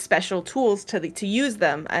need special tools to use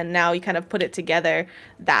them. And now you kind of put it together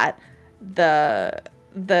that the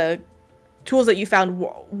tools that you found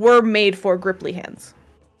were made for Gripply hands.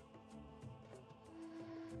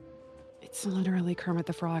 It's literally Kermit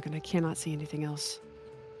the Frog, and I cannot see anything else.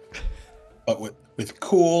 But with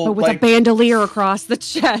cool, But with like, a bandolier across the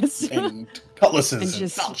chest. and cutlasses and,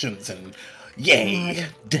 just- falchions and yay, God.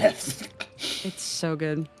 death. It's so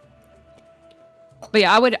good. But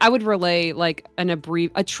yeah, I would relay like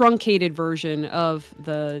a truncated version of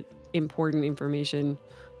the important information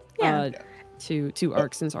to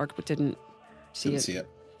Ark, since Ark didn't see Didn't it. see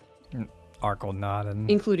it. Ark will nod and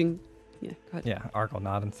Including go ahead. yeah, Ark will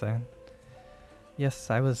nod and say, "Yes,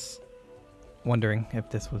 I was wondering if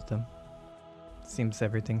this was them. Seems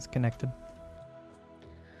everything's connected."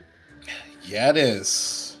 Yeah, it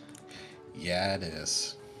is. Yeah, it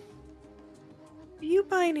is. Do you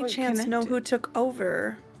by any We're chance know connected. who took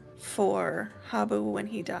over for Habu when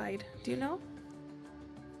he died? Do you know?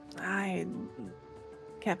 I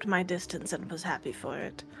kept my distance and was happy for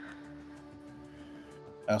it.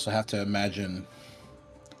 I also have to imagine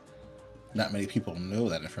not many people know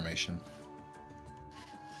that information.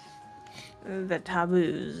 The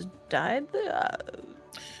taboos died.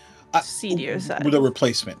 See to your side. The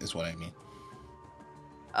replacement is what I mean.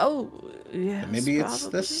 Oh, yeah. Maybe it's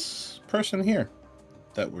this person here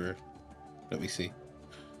that we see.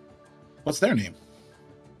 What's their name?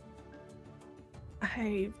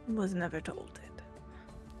 I was never told it.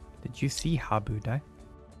 Did you see Habu die?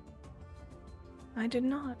 I did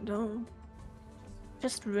not know.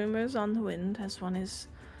 Just rumors on the wind, as one is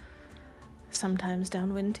sometimes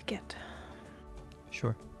downwind to get.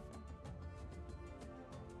 Sure.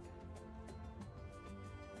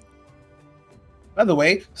 By the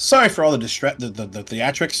way, sorry for all the the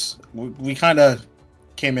theatrics. We kind of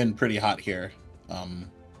came in pretty hot here.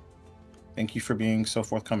 Thank you for being so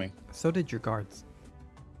forthcoming. So did your guards.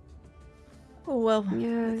 Oh well.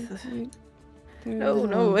 Yeah.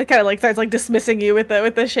 No. It kind of like starts like dismissing you with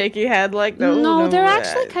the shaky head, like no. they're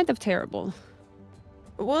actually kind of terrible.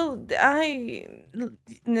 Well,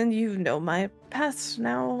 and you know my past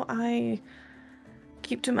now. I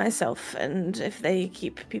keep to myself, and if they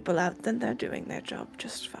keep people out, then they're doing their job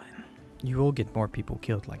just fine. You will get more people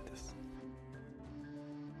killed like this.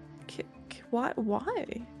 Why?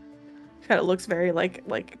 Kind of looks very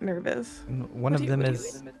like nervous. One of them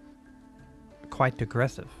is quite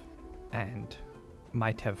aggressive and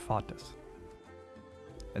might have fought us.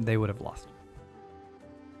 And they would have lost.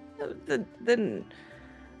 Then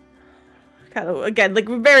kind of again like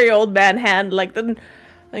very old man hand, like then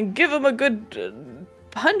give him a good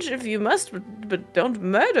punch if you must, but don't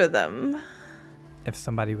murder them. If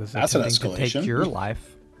somebody was That's an attempting to take escalation. your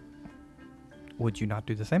life, would you not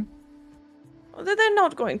do the same? They're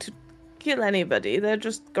not going to kill anybody. They're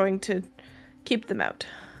just going to keep them out.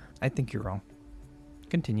 I think you're wrong.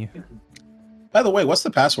 Continue. By the way, what's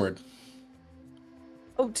the password?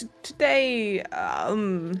 Oh, today,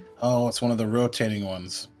 Oh, it's one of the rotating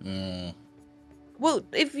ones. well,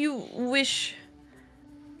 if you wish,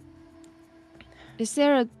 Is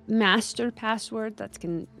there a master password that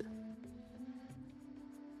can?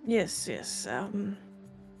 yes,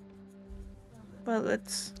 well,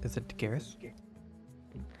 Is it Garrus?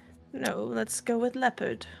 let's go with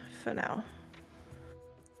Leopard for now.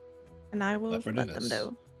 And I will Leopard let it them is.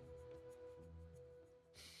 know.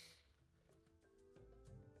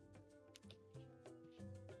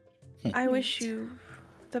 I wish you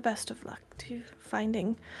the best of luck to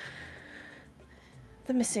finding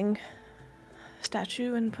the missing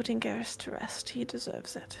statue and putting Garrus to rest. He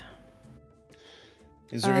deserves it.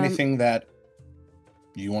 Is there anything that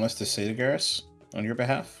you want us to say to Garrus on your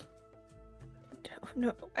behalf?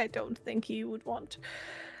 No, I don't think he would want.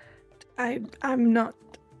 I'm not.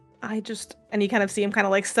 I just, and you kind of see him kind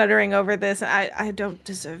of like stuttering over this. I don't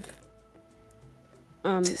deserve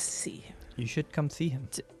to see him. You should come see him.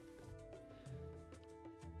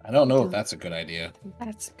 I don't know if that's a good idea.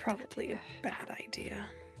 That's probably a bad idea.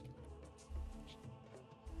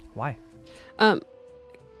 Why? He'll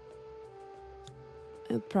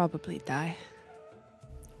probably die.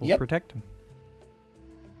 We'll Yep. protect him.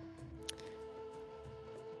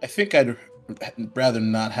 I think I'd rather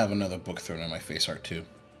not have another book thrown in my face art too.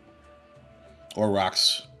 Or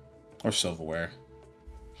rocks. Or silverware.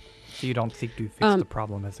 So you don't seek to fix the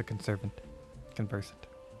problem as a conversant.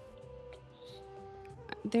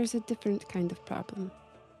 There's a different kind of problem.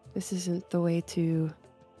 This isn't the way to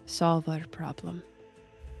solve our problem.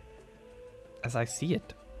 As I see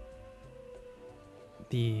it,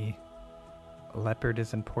 the leopard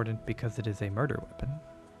is important because it is a murder weapon.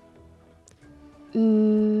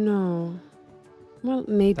 No. Well,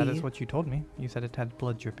 maybe. That is what you told me. You said it had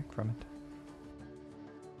blood dripping from it.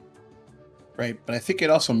 Right, but I think it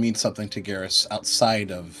also means something to Garrus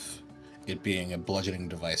outside of it being a bludgeoning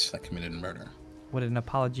device that committed murder. Would an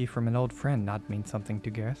apology from an old friend not mean something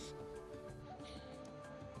to Garrus?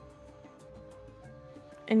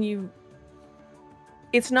 And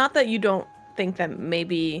it's not that you don't think that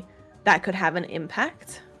maybe that could have an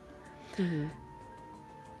impact. Mm-hmm.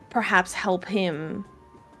 Perhaps help him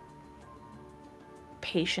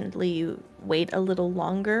patiently wait a little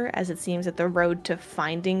longer, as it seems that the road to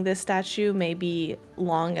finding this statue may be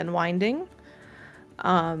long and winding.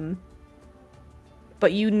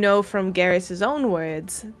 But you know from Garrus's own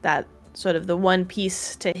words that sort of the one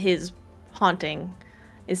piece to his haunting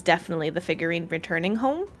is definitely the figurine returning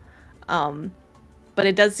home. But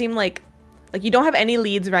it does seem like you don't have any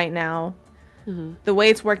leads right now. Mm-hmm. The way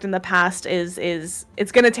it's worked in the past is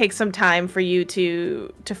it's going to take some time for you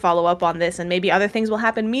to follow up on this, and maybe other things will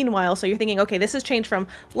happen meanwhile. So you're thinking, okay, this has changed from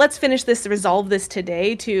let's finish this, resolve this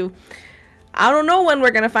today, to I don't know when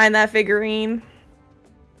we're going to find that figurine.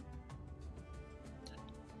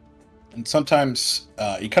 And sometimes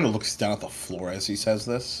he kind of looks down at the floor as he says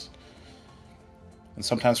this. And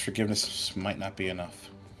sometimes forgiveness might not be enough.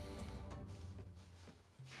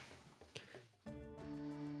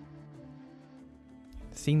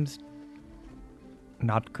 Seems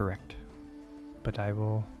not correct, but I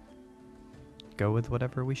will go with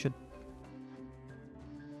whatever we should.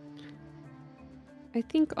 I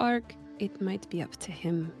think, Ark, it might be up to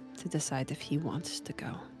him to decide if he wants to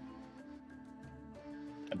go.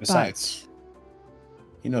 And besides,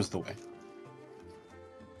 he knows the way.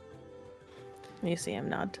 You see him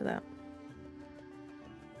nod to that.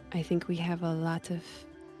 I think we have a lot of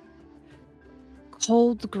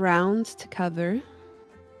cold ground to cover.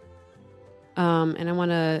 And I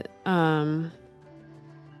want to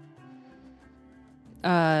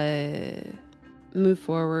move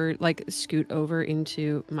forward, like scoot over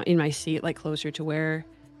into my seat, like closer to where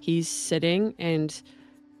he's sitting, and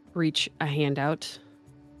reach a hand out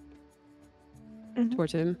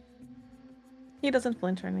towards him. He doesn't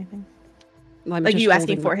flinch or anything. I'm Like just you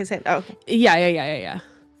asking holding for the- his hand. Oh, okay. Yeah.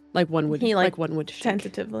 Like one would. He, like one would shake.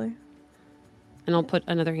 Tentatively. And I'll put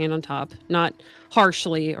another hand on top, not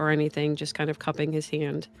harshly or anything, just kind of cupping his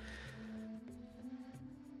hand.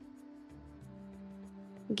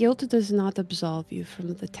 Guilt does not absolve you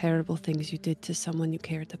from the terrible things you did to someone you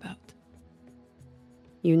cared about.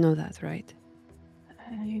 You know that, right?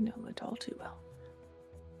 I know it all too well.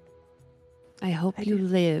 I hope I you do.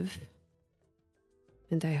 live.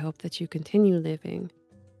 And I hope that you continue living.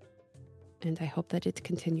 And I hope that it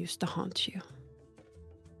continues to haunt you.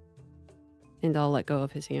 And I'll let go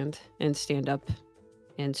of his hand and stand up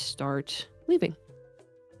and start leaving.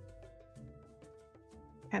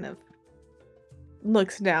 Kind of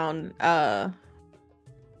looks down at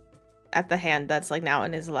the hand that's like now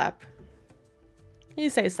in his lap. He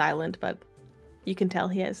stays silent, but you can tell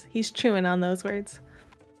he's chewing on those words.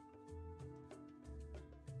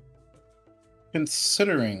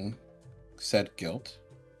 Considering said guilt,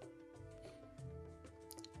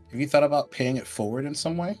 have you thought about paying it forward in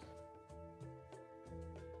some way?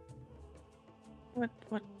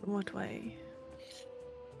 What way?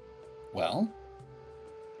 Well,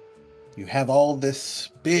 you have all this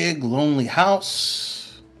big, lonely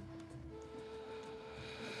house.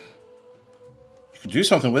 You could do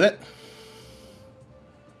something with it.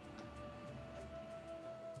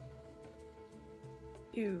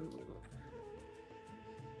 You.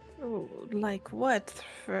 Oh, like what?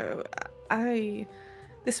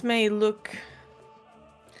 This may look.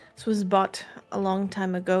 This was bought a long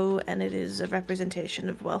time ago, and it is a representation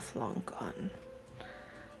of wealth long gone.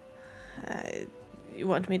 You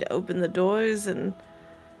want me to open the doors and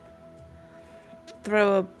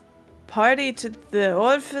throw a party to the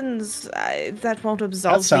orphans? That won't absolve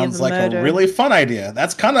That me of sounds the like murder. a really fun idea.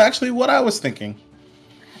 That's kind of actually what I was thinking.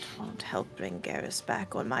 That won't help bring Garrus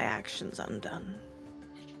back or my actions undone.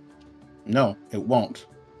 No, it won't.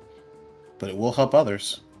 But it will help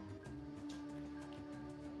others.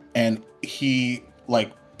 And he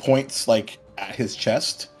points at his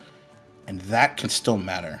chest, and that can still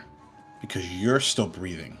matter because you're still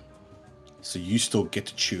breathing. So you still get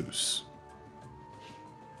to choose.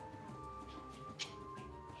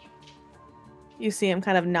 You see him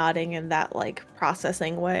kind of nodding in that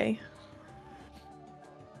processing way.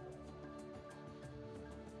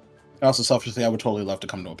 And also selfishly, I would totally love to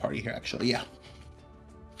come to a party here, actually. Yeah.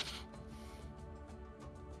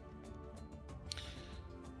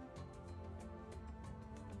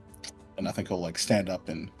 And I think he'll stand up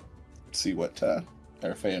and see what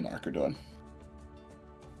Erfe and Ark are doing.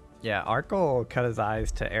 Yeah, Ark will cut his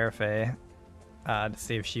eyes to Erfe to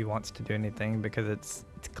see if she wants to do anything because it's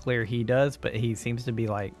clear he does, but he seems to be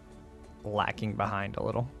lacking behind a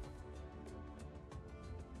little.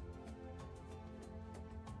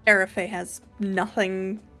 Arafe has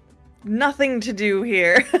nothing to do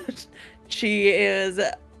here. She is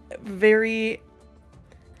very,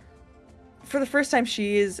 for the first time,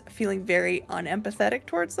 she is feeling very unempathetic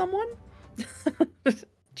towards someone.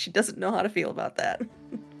 She doesn't know how to feel about that.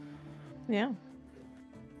 Yeah.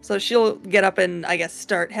 So she'll get up and, I guess,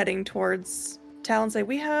 start heading towards Tal and say,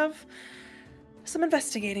 we have some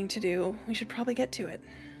investigating to do. We should probably get to it.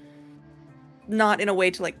 Not in a way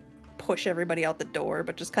to, push everybody out the door,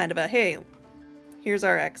 but just kind of a, hey, here's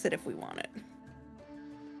our exit if we want it.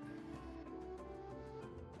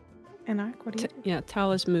 And Ark, what do you do? Yeah,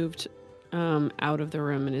 Tal has moved out of the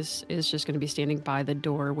room and is just going to be standing by the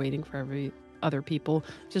door waiting for every other people.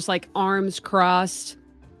 Just arms crossed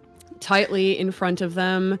tightly in front of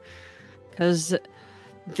them because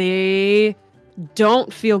they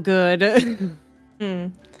don't feel good.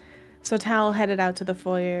 So Tal headed out to the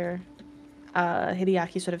foyer.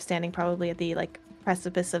 Hideaki sort of standing probably at the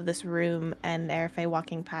precipice of this room, and Erfe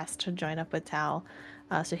walking past to join up with Tal.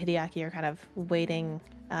 So Hideaki are kind of waiting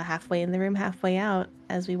halfway in the room, halfway out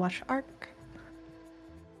as we watch Ark.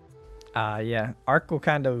 Yeah, Ark will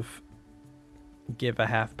kind of give a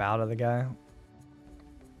half bow to the guy.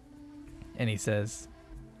 And he says,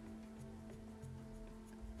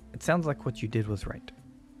 "It sounds like what you did was right.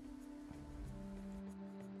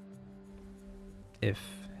 If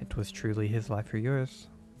it was truly his life or yours,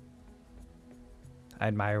 I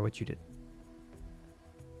admire what you did.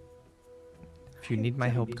 If you need my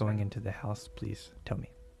help going into the house, please tell me."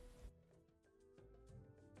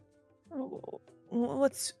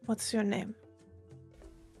 What's your name?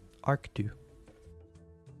 Ark 2.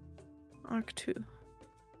 Ark 2.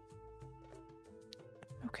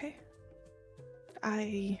 Okay.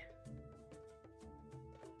 I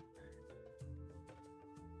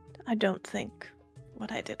don't think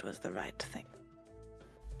what I did was the right thing.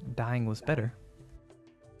 Dying was better.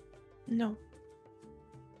 No.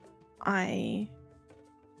 I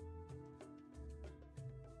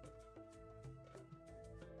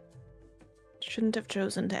shouldn't have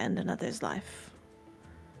chosen to end another's life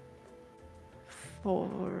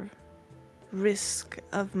for risk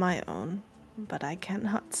of my own but I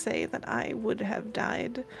cannot say that I would have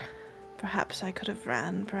died. Perhaps I could have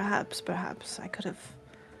ran. Perhaps I could have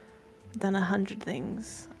done 100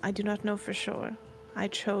 things. I do not know for sure. I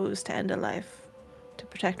chose to end a life to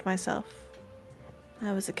protect myself.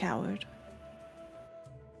 I was a coward.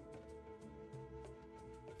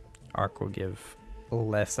 Ark will give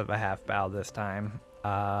less of a half bow this time.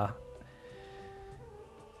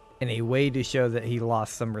 In a way to show that he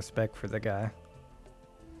lost some respect for the guy.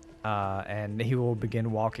 And he will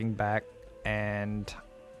begin walking back, and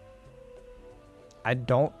I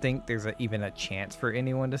don't think there's even a chance for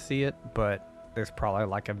anyone to see it, but there's probably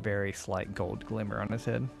like a very slight gold glimmer on his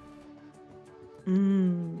head.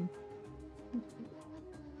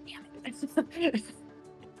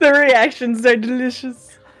 The reactions are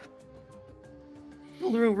delicious.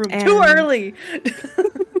 Room And- too early.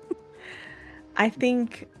 I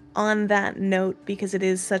think on that note, because it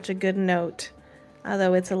is such a good note,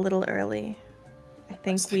 although it's a little early, I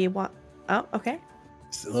think we want. Oh, okay.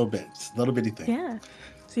 Just a little bit, just a little bitty thing. Yeah.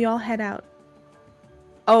 So you all head out.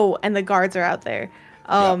 Oh, and the guards are out there.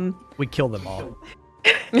 We kill them all.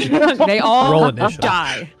 They Roll all initiative.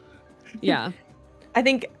 die. Yeah. I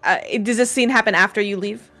think does this scene happen after you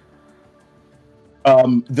leave?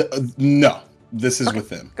 No, this is with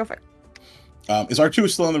them. Go for it. Is R2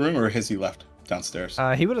 still in the room, or has he left downstairs?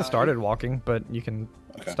 He would have started walking, but you can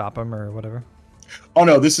Okay. stop him or whatever. Oh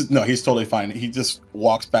no, he's totally fine. He just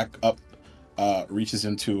walks back up, reaches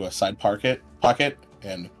into a side pocket,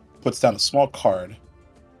 and puts down a small card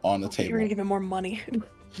on the You're gonna table. give him more money.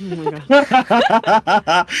 Oh my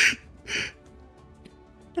god.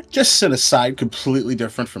 Just set aside, completely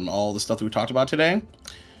different from all the stuff that we talked about today.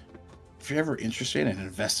 If you're ever interested in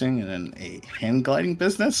investing in a hand gliding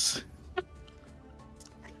business,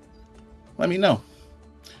 let me know.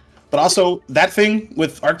 But also, that thing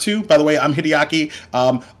with R2, by the way, I'm Hideaki.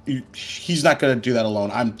 He's not going to do that alone.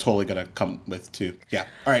 I'm totally going to come with too. Yeah.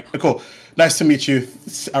 All right. Cool. Nice to meet you.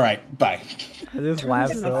 All right. Bye. I just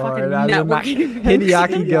laughed in so a fucking hard. networking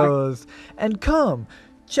Hideaki goes, and come,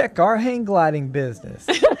 check our hang gliding business.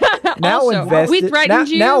 Now Also, invested, we threatened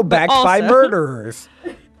you, now but backed by also- murderers.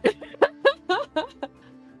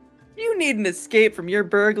 You need an escape from your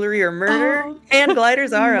burglary or murder. Oh. Hand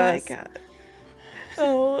gliders are My us. God.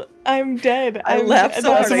 Oh, I'm dead. I I'm laughed dead. so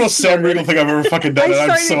That's the most Sam Riegel thing I've ever fucking done,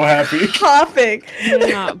 and I'm so happy. Coughing. I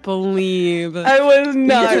cannot believe I was you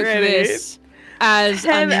not took ready. this as a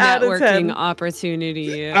 10 out of 10. networking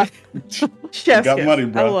opportunity. Chef's Got kiss. money,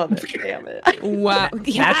 bro. I love it. Damn it. Wow.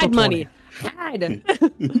 He Natural had 20. money. Had.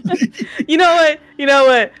 You know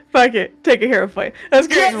what? Fuck it. Take a hero fight. That's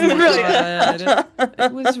great. Oh It's my brilliant. God.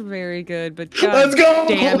 It was very good, but Let's god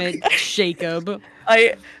go! damn it, Jacob.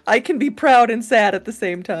 I can be proud and sad at the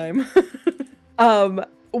same time.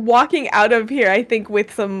 Walking out of here, I think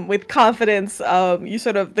with confidence, you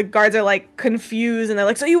sort of, the guards are like confused and they're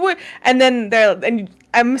like, so you would, and then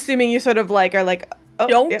I'm assuming you sort of like are like, oh,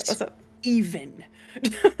 Don't yeah, what's up? even.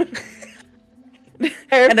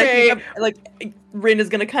 And I Okay. think like Rin is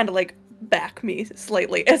gonna kind of like back me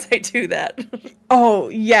slightly as I do that. Oh,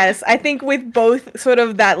 yes. I think with both sort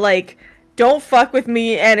of that, like, don't fuck with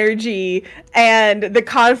me energy and the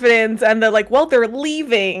confidence and the, like, well, they're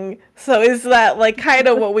leaving. So is that, like, kind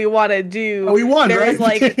of what we want to do? Oh, we won, There's,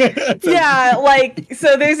 right? like, yeah, like,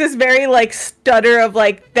 so there's this very, like, stutter of,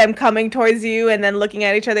 like, them coming towards you and then looking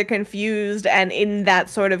at each other confused. And in that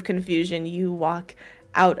sort of confusion, you walk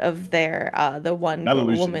out of there, the one Not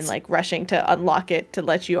woman illusions. like rushing to unlock it to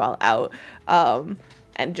let you all out,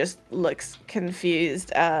 and just looks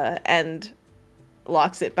confused and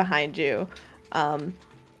locks it behind you, and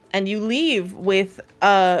you leave with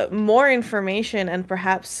more information and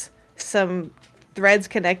perhaps some threads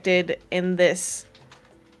connected in this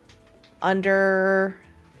under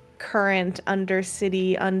current, under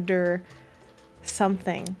city, under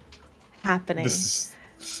something happening. This is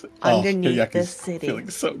Underneath the Hiriyaki's city. feeling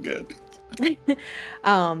so good.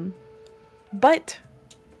 But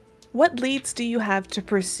what leads do you have to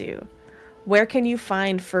pursue? Where can you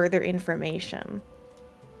find further information?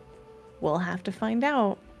 We'll have to find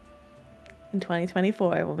out in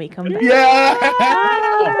 2024 when we come back. Yeah!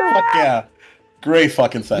 Oh, fuck yeah. Great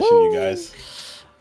fucking session, you guys.